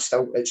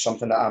it's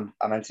something that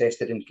I'm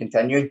interested in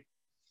continuing,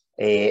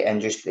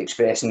 and just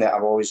expressing that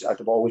I'd always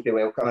be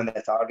welcome in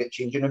the Target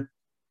changing room.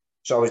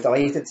 So I was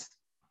delighted.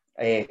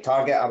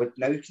 Target, I would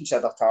now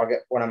consider Target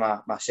one of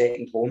my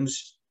second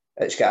homes.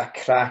 It's got a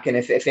cracking.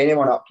 If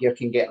anyone up here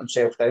can get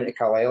themselves down to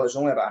Carlisle, it's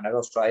only about an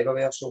hour's drive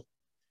away or so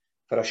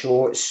for a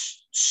show.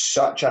 It's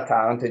such a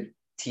talented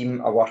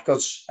team of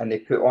workers, and they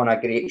put on a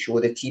great show.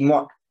 The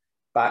teamwork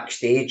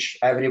backstage,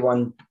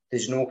 everyone,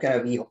 there's no kind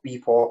of wee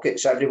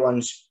pockets.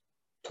 Everyone's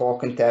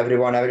talking to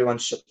everyone.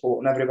 Everyone's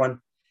supporting everyone.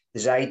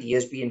 There's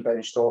ideas being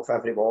bounced off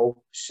every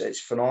wall.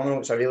 It's phenomenal.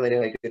 It's a really,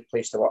 really good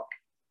place to work.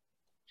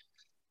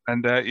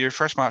 And your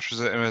first match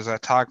was a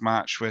tag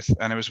match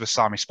and it was with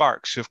Sammy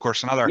Sparks, who of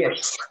course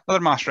Yes.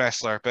 another masked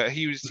wrestler, but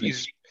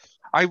he's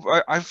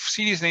I've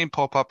seen his name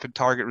pop up in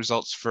target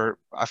results for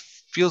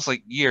feels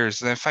like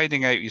years, and then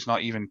finding out he's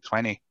not even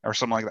 20 or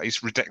something like that.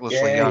 He's ridiculously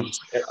Yeah, young. he's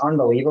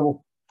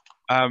unbelievable.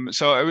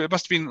 So it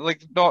must have been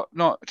like not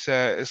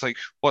it's like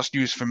what's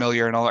new is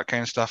familiar and all that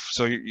kind of stuff.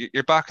 So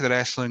you're back in the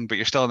wrestling, but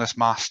you're still in this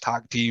masked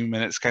tag team,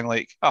 and it's kind of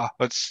like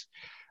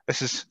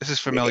this is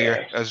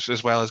familiar Yeah.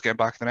 as well as getting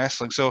back in the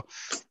wrestling. So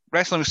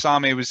wrestling with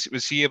Sammy, was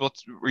he able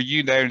to, were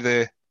you now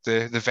the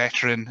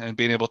veteran and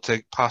being able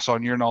to pass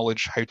on your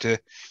knowledge how to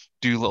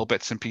do little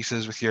bits and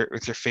pieces with your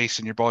face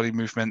and your body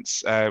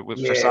movements for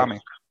Yeah.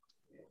 Sammy?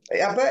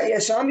 I bet, yeah,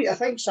 Sammy. I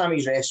think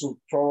Sammy's wrestled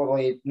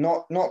probably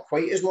not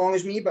quite as long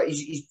as me, but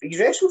he's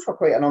wrestled for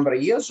quite a number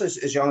of years,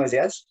 as young as he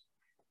is.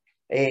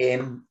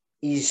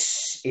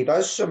 He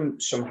does some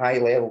high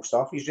level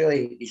stuff. He's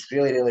really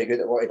good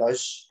at what he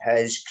does.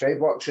 His crowd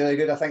work's really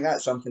good. I think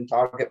that's something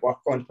Target work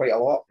on quite a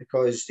lot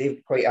because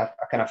they've quite a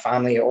kind of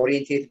family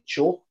orientated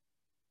show.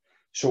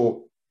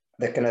 So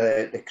the kind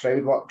of the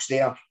crowd work's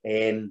there.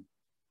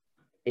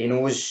 He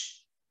knows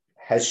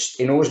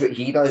what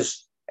he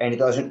does, and he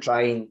doesn't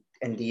try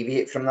and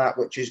deviate from that,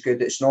 which is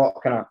good. It's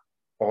not kind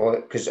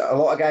of because a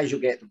lot of guys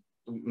you'll get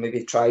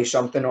maybe try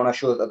something on a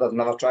show that they've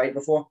never tried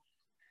before,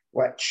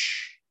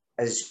 which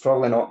is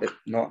probably not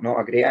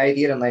a great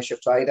idea unless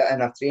you've tried it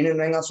in a training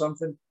ring or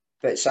something.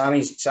 But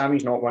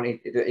Sammy's not wanting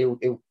to do it.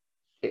 He'll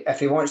if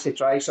he wants to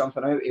try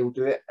something out, he'll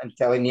do it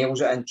until he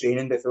nails it in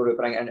training before we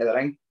bring it into the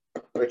ring,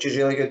 which is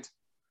really good.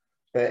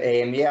 But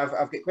yeah, I've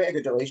got quite a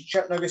good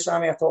relationship now with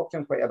Sammy. I talk to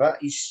him quite a bit.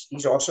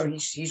 He's awesome.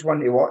 He's one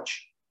to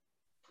watch.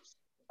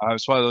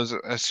 It's one of those,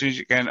 as soon as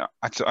you can,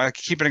 I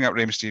keep bringing up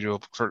Rey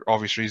Mysterio for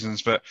obvious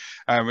reasons, but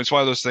it's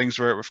one of those things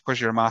where, of course,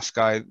 you're a mask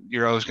guy,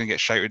 you're always going to get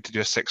shouted to do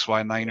a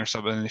 619 or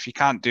something, and if you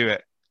can't do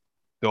it,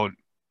 don't,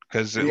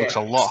 because it looks a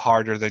lot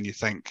harder than you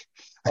think.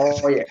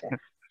 Oh, yeah.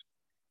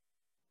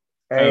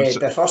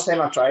 The first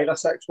time I tried a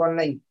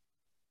 619,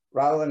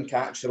 rather than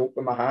catch the rope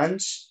with my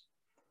hands,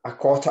 I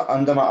caught it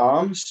under my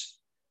arms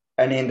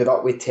and ended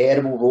up with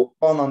terrible rope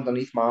burn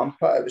underneath my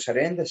armpit. It was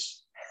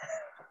horrendous.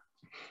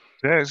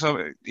 Yeah,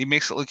 so he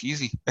makes it look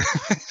easy.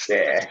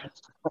 Yeah.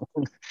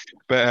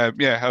 But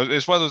yeah,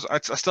 it's one of those.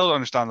 I still don't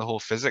understand the whole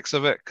physics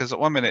of it because at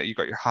one minute you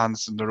got your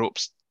hands in the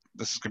ropes.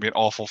 This is going to be an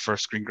awful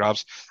first screen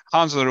grabs.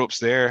 Hands on the ropes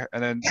there,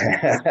 and then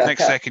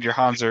next second your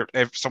hands are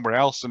somewhere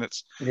else, and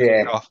it's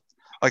like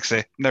I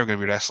say, never going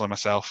to be wrestling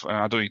myself, and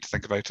I don't need to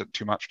think about it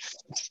too much.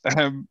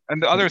 And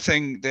the other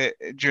thing that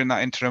during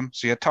that interim,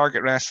 so you had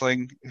Target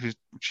Wrestling,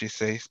 which you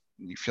say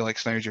you feel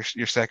like now is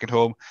your second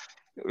home.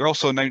 You're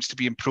also announced to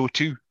be in Pro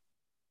 2.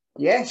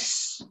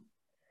 Yes,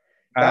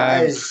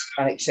 that is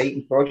an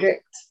exciting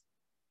project.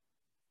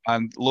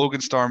 And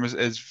Logan Storm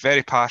is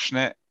very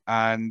passionate.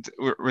 And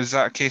was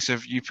that a case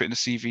of you putting the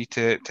CV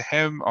to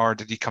him, or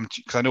did he come to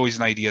you? Because I know he's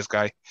an ideas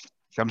guy.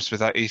 He comes with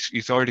that.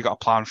 He's already got a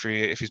plan for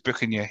you. If he's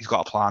booking you, he's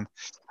got a plan.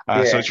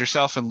 So it's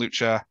yourself and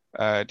Lucha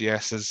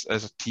DS as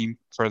a team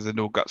for the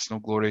No Guts, No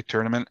Glory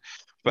tournament.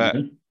 But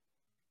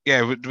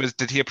yeah,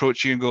 did he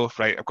approach you and go,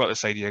 right, I've got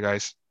this idea,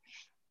 guys,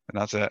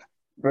 and that's it?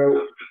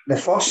 Well, the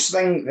first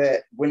thing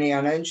that when he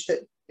announced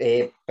it,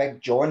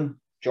 Big John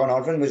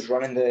Irvin was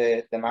running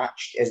the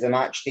match as the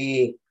match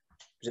day.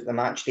 Was it the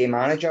match day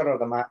manager or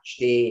the match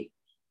day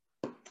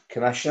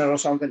commissioner or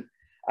something?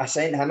 I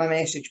sent him a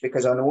message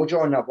because I know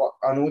John.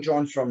 I know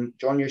John from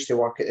John used to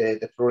work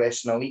at the Pro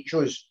Wrestling Elite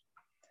shows.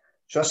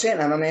 So I sent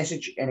him a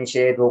message and he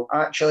said, "Well,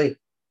 actually,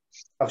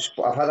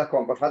 I've had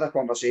a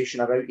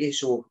conversation about you,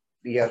 so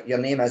your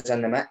name is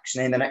in the mix."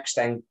 And then the next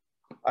thing,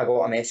 I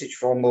got a message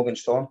from Logan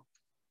Storm.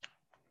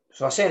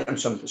 So I sent him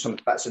some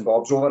bits and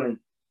bobs over, and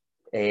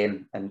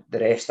the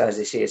rest, as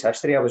they say, is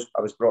history. I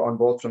was brought on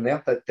board from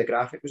there. The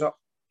graphic was up.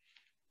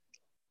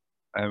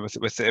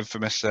 With the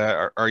infamous,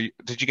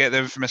 did you get the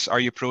infamous "Are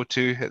you Pro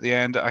 2" at the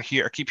end? I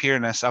keep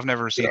hearing this. I've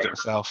never received it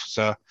myself,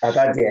 so I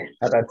did. Yeah,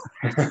 I did.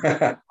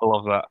 I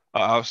love that.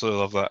 I absolutely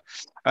love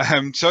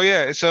that. So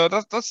yeah, so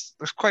there's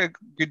quite a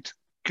good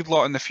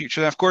lot in the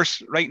future. And of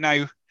course, right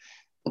now,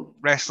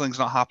 wrestling's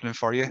not happening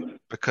for you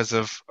because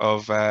of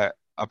a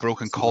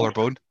broken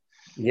collarbone.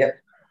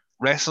 Yep.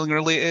 Wrestling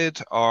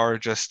related or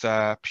just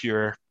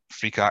pure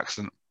freak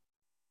accident?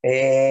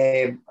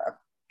 A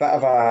bit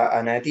of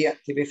an idiot,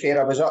 to be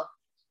fair. I was up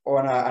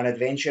on an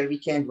adventure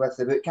weekend with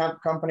the boot camp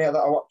company that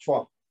I worked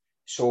for.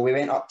 So we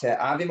went up to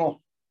Aviemore.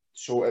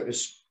 So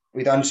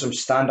we done some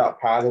stand-up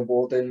paddle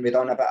boarding, we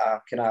done a bit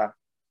of kind of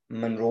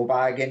Monroe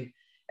bagging,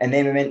 and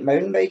then we went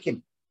mountain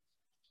biking.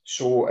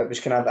 So it was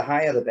kind of the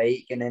higher the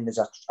bike, and then there's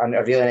a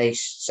really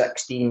nice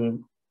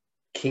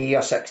 16k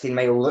or 16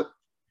 mile loop.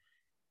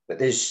 But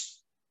there's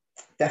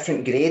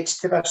different grades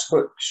to this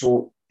loop.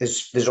 So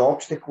there's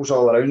obstacles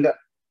all around it.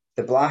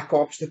 The black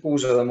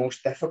obstacles are the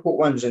most difficult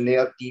ones, and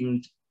they're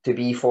deemed to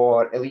be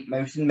for elite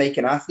mountain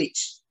biking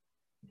athletes.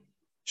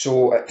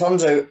 So it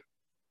turns out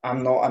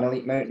I'm not an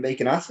elite mountain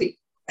biking athlete.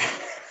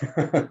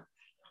 So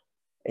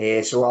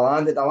I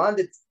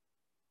landed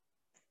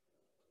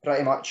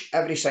pretty much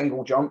every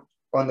single jump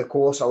on the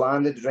course. I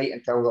landed right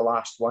until the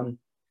last one,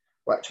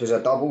 which was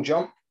a double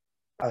jump.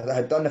 I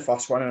had done the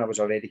first one and I was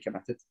already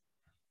committed.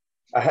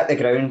 I hit the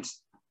ground,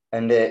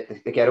 and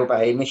the girl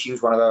behind me, she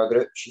was one of our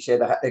group. She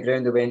said I hit the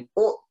ground and went,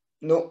 "Oh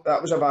no,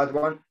 that was a bad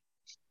one."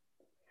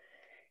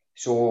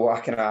 So I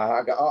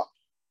got up,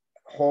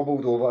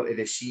 hobbled over to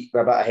the seat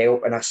with a bit of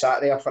help, and I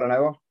sat there for an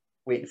hour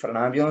waiting for an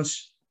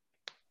ambulance.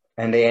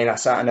 And then I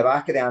sat in the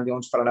back of the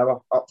ambulance for an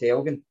hour up to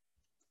Elgin.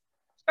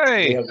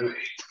 Hey,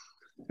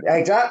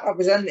 exactly. I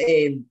was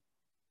in,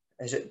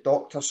 is it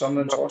Dr.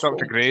 Someone's hospital?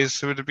 Dr.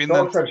 Gray's would have been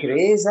Dr.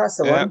 Gray's, that's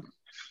the yeah.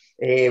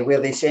 one. Where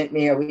they sent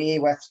me away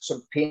with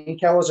some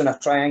painkillers and a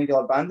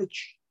triangular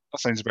bandage. That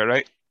sounds about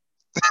right.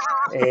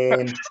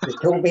 They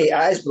told me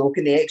it is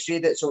broken. They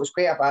x-rayed it, so it was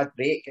quite a bad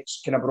break.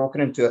 It's kind of broken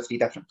in 2 or 3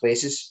 different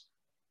places.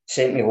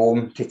 Sent me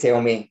home to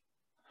tell me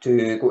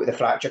to go to the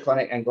fracture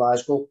clinic in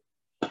Glasgow.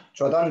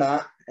 So I done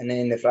that, and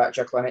then the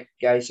fracture clinic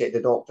guy said,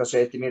 the doctor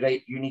said to me,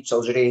 right, you need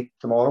surgery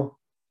tomorrow.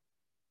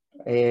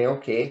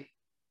 Okay.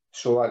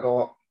 So I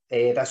got,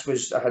 I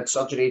had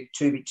surgery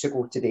 2 weeks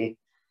ago today.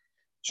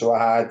 So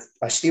I had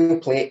a steel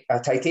plate, a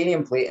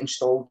titanium plate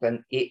installed,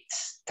 and 8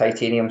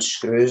 titanium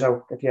screws.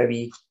 I'll give you a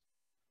wee.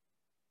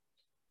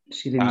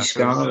 See the wee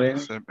scar there?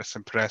 It's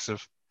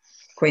impressive.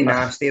 Quite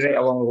nasty, right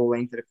along the whole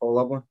line to the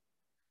collarbone.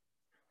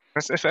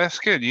 If I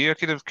scared you, I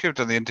could have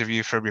done the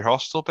interview from your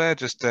hospital bed,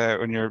 just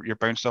when you're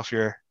bounced off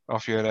your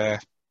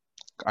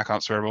I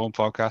can't swear my own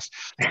podcast,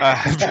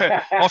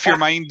 off your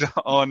mind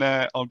on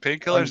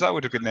painkillers. That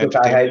would have been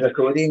entertaining.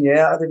 Hydrocodone,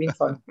 yeah, that'd have been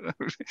fun.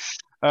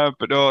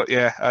 But no,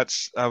 yeah,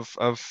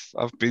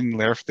 I've been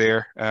left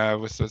there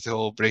with the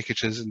whole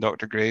breakages and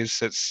Dr.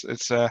 Gray's.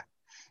 It's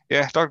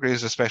yeah, Dr. Gray's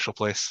is a special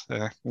place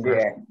for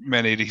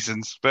many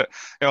reasons. But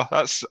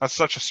that's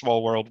such a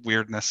small world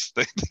weirdness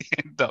that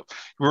they end up.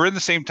 We were in the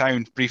same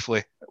town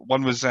briefly.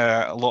 One was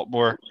a lot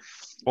more.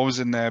 One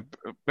was in a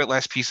bit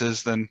less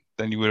pieces than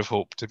you would have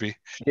hoped to be.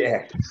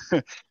 Yeah.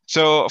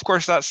 So of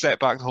course that set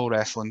back the whole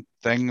wrestling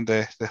thing.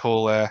 The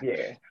whole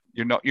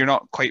you're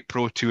not quite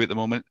pro 2 at the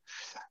moment.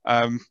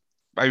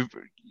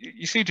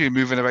 You seem to be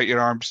moving about your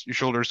arms, your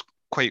shoulders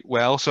quite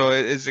well. So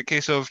is it a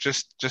case of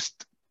just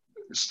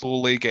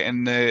slowly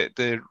getting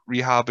the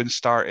rehab and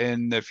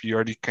starting? If you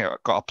already kind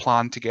of got a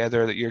plan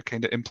together that you're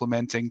kind of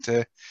implementing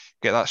to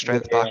get that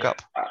strength back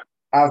up?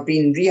 I've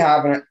been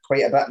rehabbing it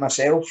quite a bit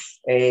myself,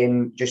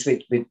 just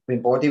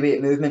with body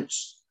weight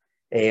movements.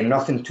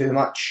 Nothing too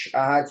much.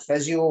 I had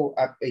physio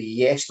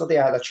yesterday.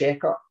 I had a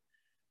checkup,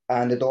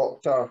 and the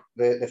doctor,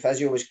 the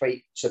physio, was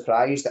quite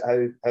surprised at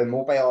how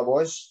mobile I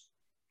was.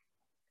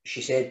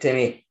 She said to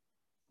me,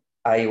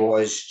 I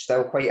was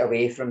still quite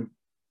away from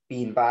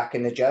being back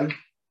in the gym.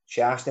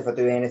 She asked if I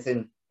do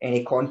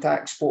any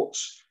contact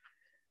sports.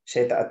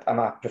 Said that I'm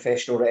a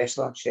professional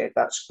wrestler. She said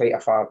that's quite a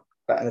far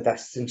bit in the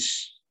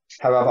distance.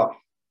 However,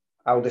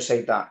 I'll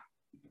decide that.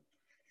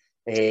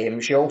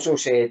 She also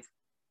said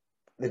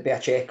there'd be a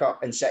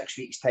check-up in 6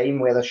 weeks' time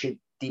whether she'd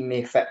deem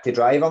me fit to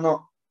drive or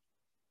not.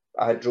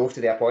 I had drove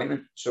to the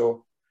appointment,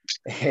 so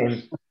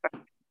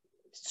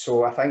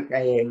so I think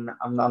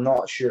I'm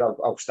not sure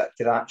I'll stick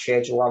to that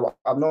schedule.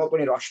 I'm not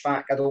going to rush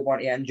back. I don't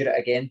want to injure it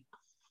again.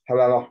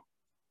 However,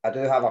 I do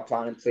have a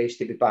plan in place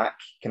to be back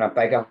kind of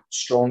bigger,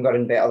 stronger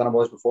and better than I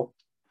was before.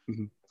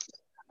 Mm-hmm.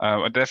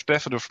 I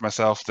definitely know for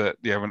myself that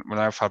when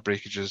I've had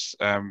breakages,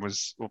 I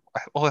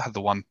only had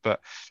the one, but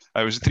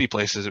it was in 3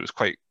 places. It was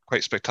quite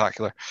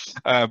spectacular.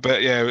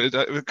 But yeah, it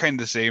was kind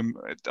of the same.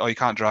 Oh, you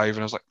can't drive, and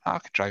I was like, I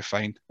could drive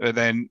fine. And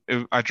then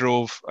I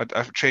drove.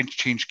 I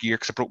changed gear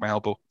because I broke my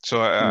elbow, so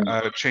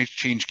I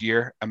changed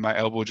gear, and my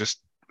elbow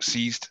just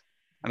seized,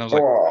 and I was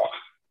like,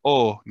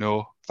 oh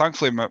no.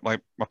 Thankfully, my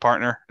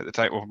partner at the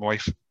time, my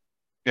wife,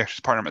 she's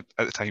a partner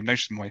at the time. Now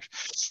she's my wife.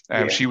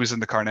 She was in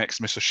the car next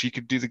to me, so she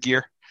could do the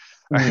gear.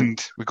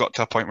 And we got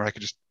to a point where I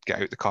could just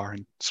get out the car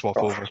and swap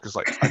over because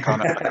I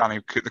can't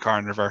even put the car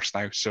in reverse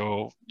now.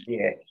 So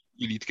you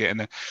need to get in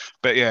there.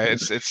 But yeah,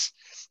 it's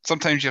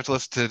sometimes you have to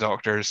listen to the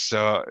doctors.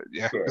 So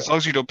as long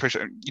as you don't push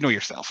it, you know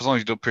yourself. As long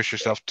as you don't push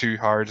yourself too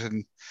hard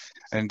and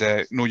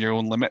know your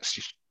own limits,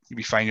 you'll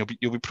be fine.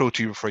 You'll be pro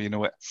 2 before you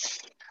know it.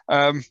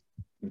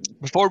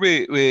 Before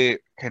we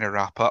kind of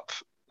wrap up,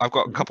 I've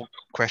got a couple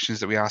questions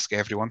that we ask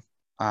everyone.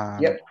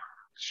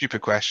 Stupid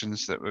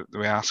questions that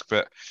we ask,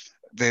 but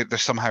they're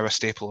somehow a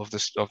staple of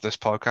this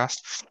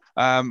podcast.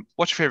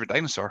 What's your favorite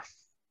dinosaur?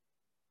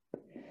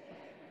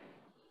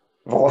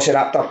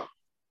 Velociraptor.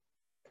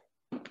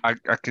 I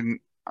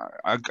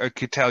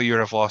could tell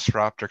you're a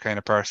Velociraptor kind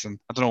of person.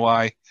 I don't know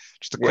why.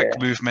 Just the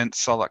quick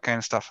movements, all that kind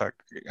of stuff. I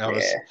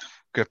was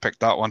going to pick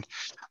that one.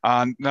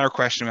 And another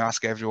question we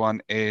ask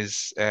everyone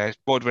is, what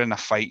would win in a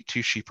fight,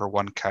 2 sheep or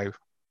 1 cow?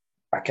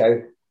 A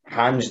cow,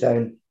 hands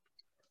down.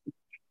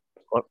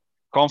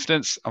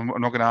 Confidence. I'm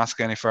not going to ask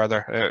any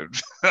further.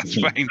 That's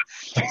fine.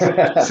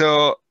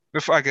 So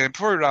before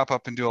we wrap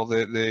up and do all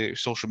the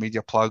social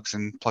media plugs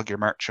and plug your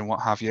merch and what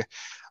have you,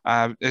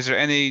 is there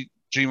any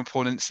dream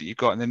opponents that you've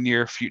got in the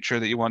near future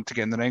that you want to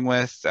get in the ring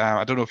with?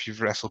 I don't know if you've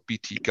wrestled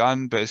BT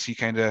Gunn, but is he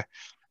kind of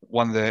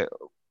one of the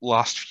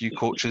last few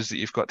coaches that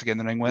you've got to get in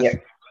the ring with?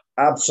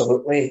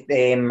 Absolutely.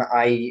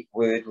 I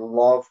would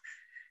love.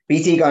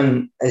 BT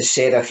Gunn has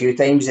said a few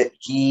times that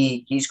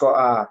he's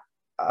got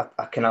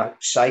a kind of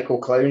psycho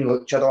clown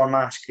luchador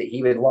mask that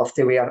he would love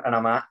to wear in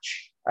a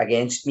match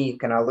against me,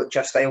 kind of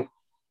lucha style.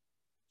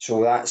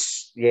 So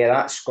that's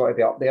got to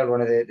be up there,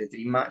 one of the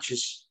dream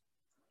matches.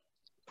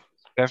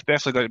 They've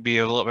definitely got to be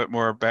a little bit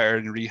more better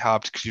and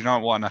rehabbed because you're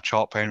not wanting a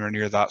chop anywhere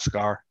near that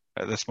scar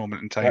at this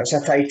moment in time. It's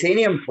a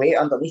titanium plate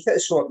underneath it,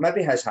 so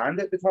maybe his hand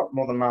it would hurt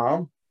more than my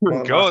arm.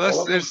 There we go.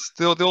 Collarbone. There's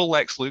the old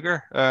Lex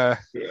Luger Yeah.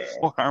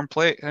 arm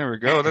plate. There we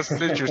go. That's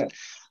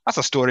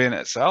a story in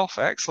itself.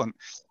 Excellent.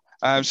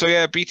 So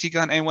yeah, BT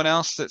Gunn. Anyone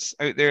else that's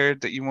out there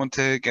that you want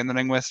to get in the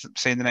ring with,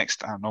 say in the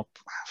next, I don't know,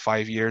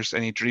 5 years?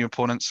 Any dream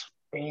opponents?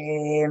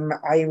 I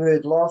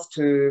would love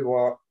to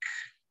work.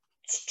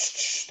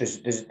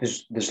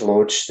 There's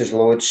loads. There's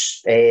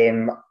loads.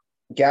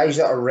 Guys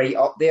that are right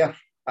up there.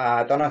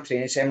 I done a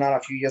training seminar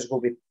a few years ago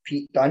with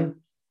Pete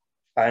Dunne,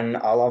 and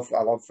I love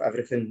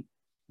everything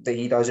that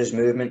he does. His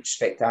movement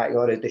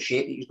spectacular. The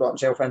shape that he's got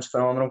himself in is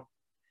phenomenal.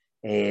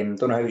 Don't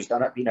know how he's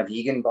done it being a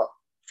vegan, but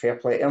fair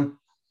play to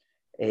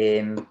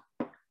him.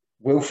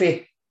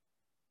 Wolfie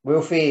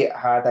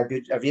had a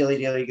really,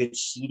 really good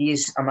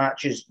series of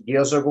matches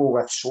years ago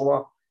with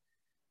Solar,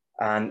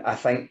 and I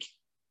think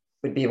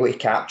would be able to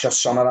capture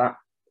some of that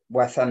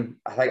with him.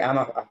 I think I'm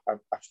a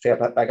fair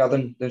bit bigger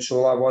than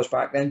Solar was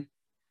back then,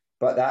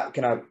 but that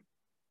kind of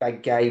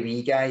big guy,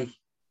 wee guy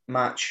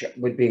match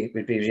would be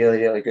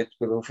really, really good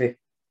with Wolfie.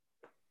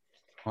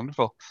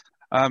 Wonderful.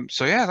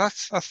 So yeah,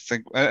 that's I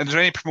think. And is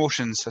there any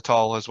promotions at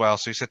all as well?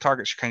 So you said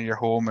Target's kind of your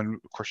home, and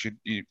of course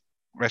you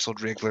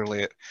wrestled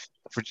regularly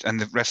and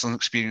the wrestling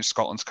experience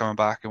Scotland's coming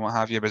back and what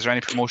have you. But is there any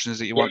promotions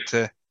that you want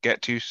to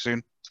get to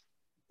soon?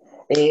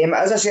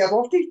 As I say, I'd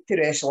love to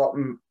wrestle up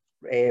in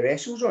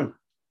WrestleZone.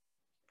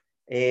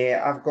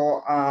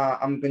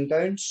 I'm going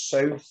down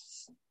south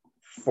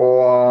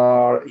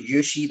for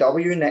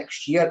UCW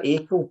next year,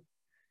 April.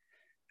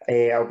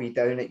 I'll be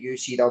down at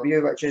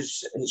UCW, which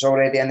it's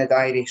already in the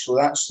diary. So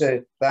that's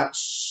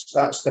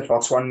the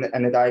first one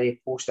in the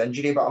diary post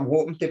injury. But I'm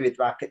hoping to be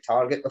back at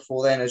Target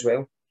before then as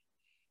well.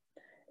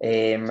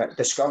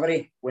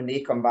 Discovery, when they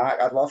come back,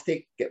 I'd love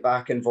to get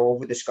back involved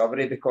with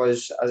Discovery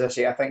because, as I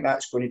say, I think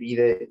that's going to be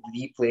the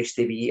place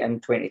to be in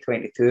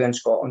 2022 in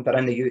Scotland or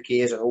in the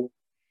UK as a whole.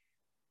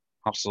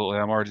 Absolutely.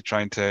 I'm already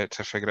trying to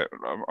figure it.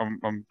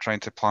 I'm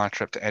trying to plan a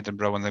trip to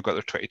Edinburgh when they've got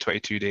their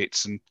 2022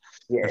 dates and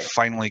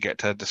finally get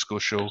to a disco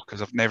show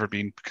because I've never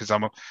been because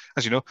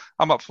as you know,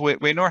 I'm up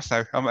way north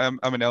now.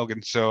 I'm in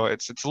Elgin, so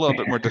it's a little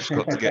bit more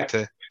difficult to get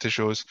to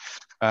shows.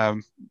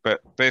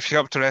 But if you're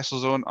up to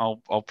WrestleZone,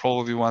 I'll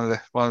probably be one of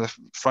the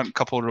front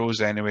couple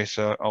rows anyway.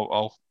 So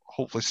I'll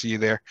hopefully see you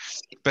there.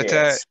 But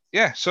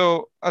yes.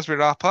 So as we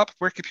wrap up,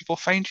 where can people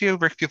find you?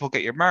 Where can people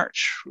get your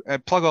merch?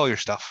 Plug all your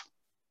stuff.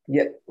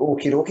 Yeah,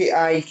 okay.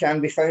 I can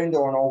be found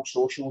on all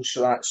socials,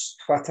 so that's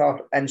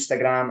Twitter,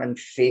 Instagram, and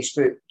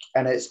Facebook,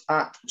 and it's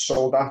at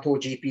Soldato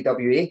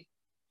GPWA.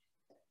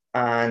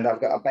 And I've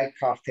got a big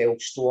cartel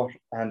store,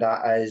 and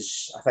I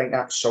think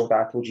that's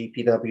Soldato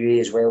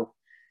GPWA as well.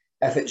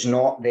 If it's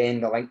not,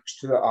 then the links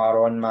to it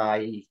are on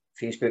my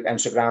Facebook,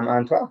 Instagram,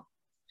 and Twitter.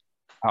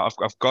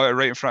 I've got it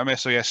right in front of me.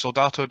 So yeah,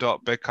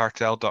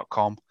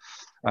 soldato.bigcartel.com.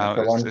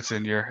 It's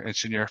in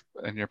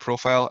your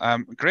profile.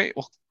 Great.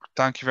 Well,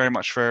 thank you very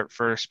much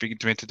for speaking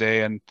to me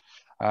today. And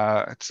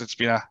it's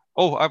been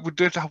I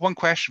did have one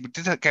question. We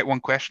did get one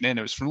question in.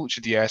 It was from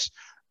Lucha DS.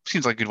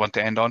 Seems like a good one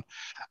to end on.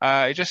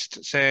 I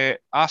just say,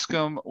 ask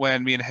him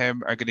when me and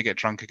him are going to get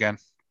drunk again.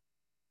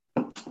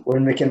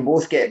 When we can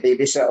both get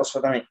babysitters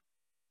for the night.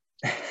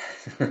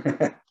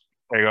 There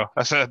you go.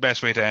 That's the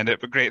best way to end it.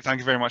 But great. Thank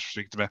you very much for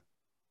speaking to me.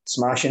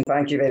 Smashing.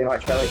 Thank you very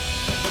much, Billy.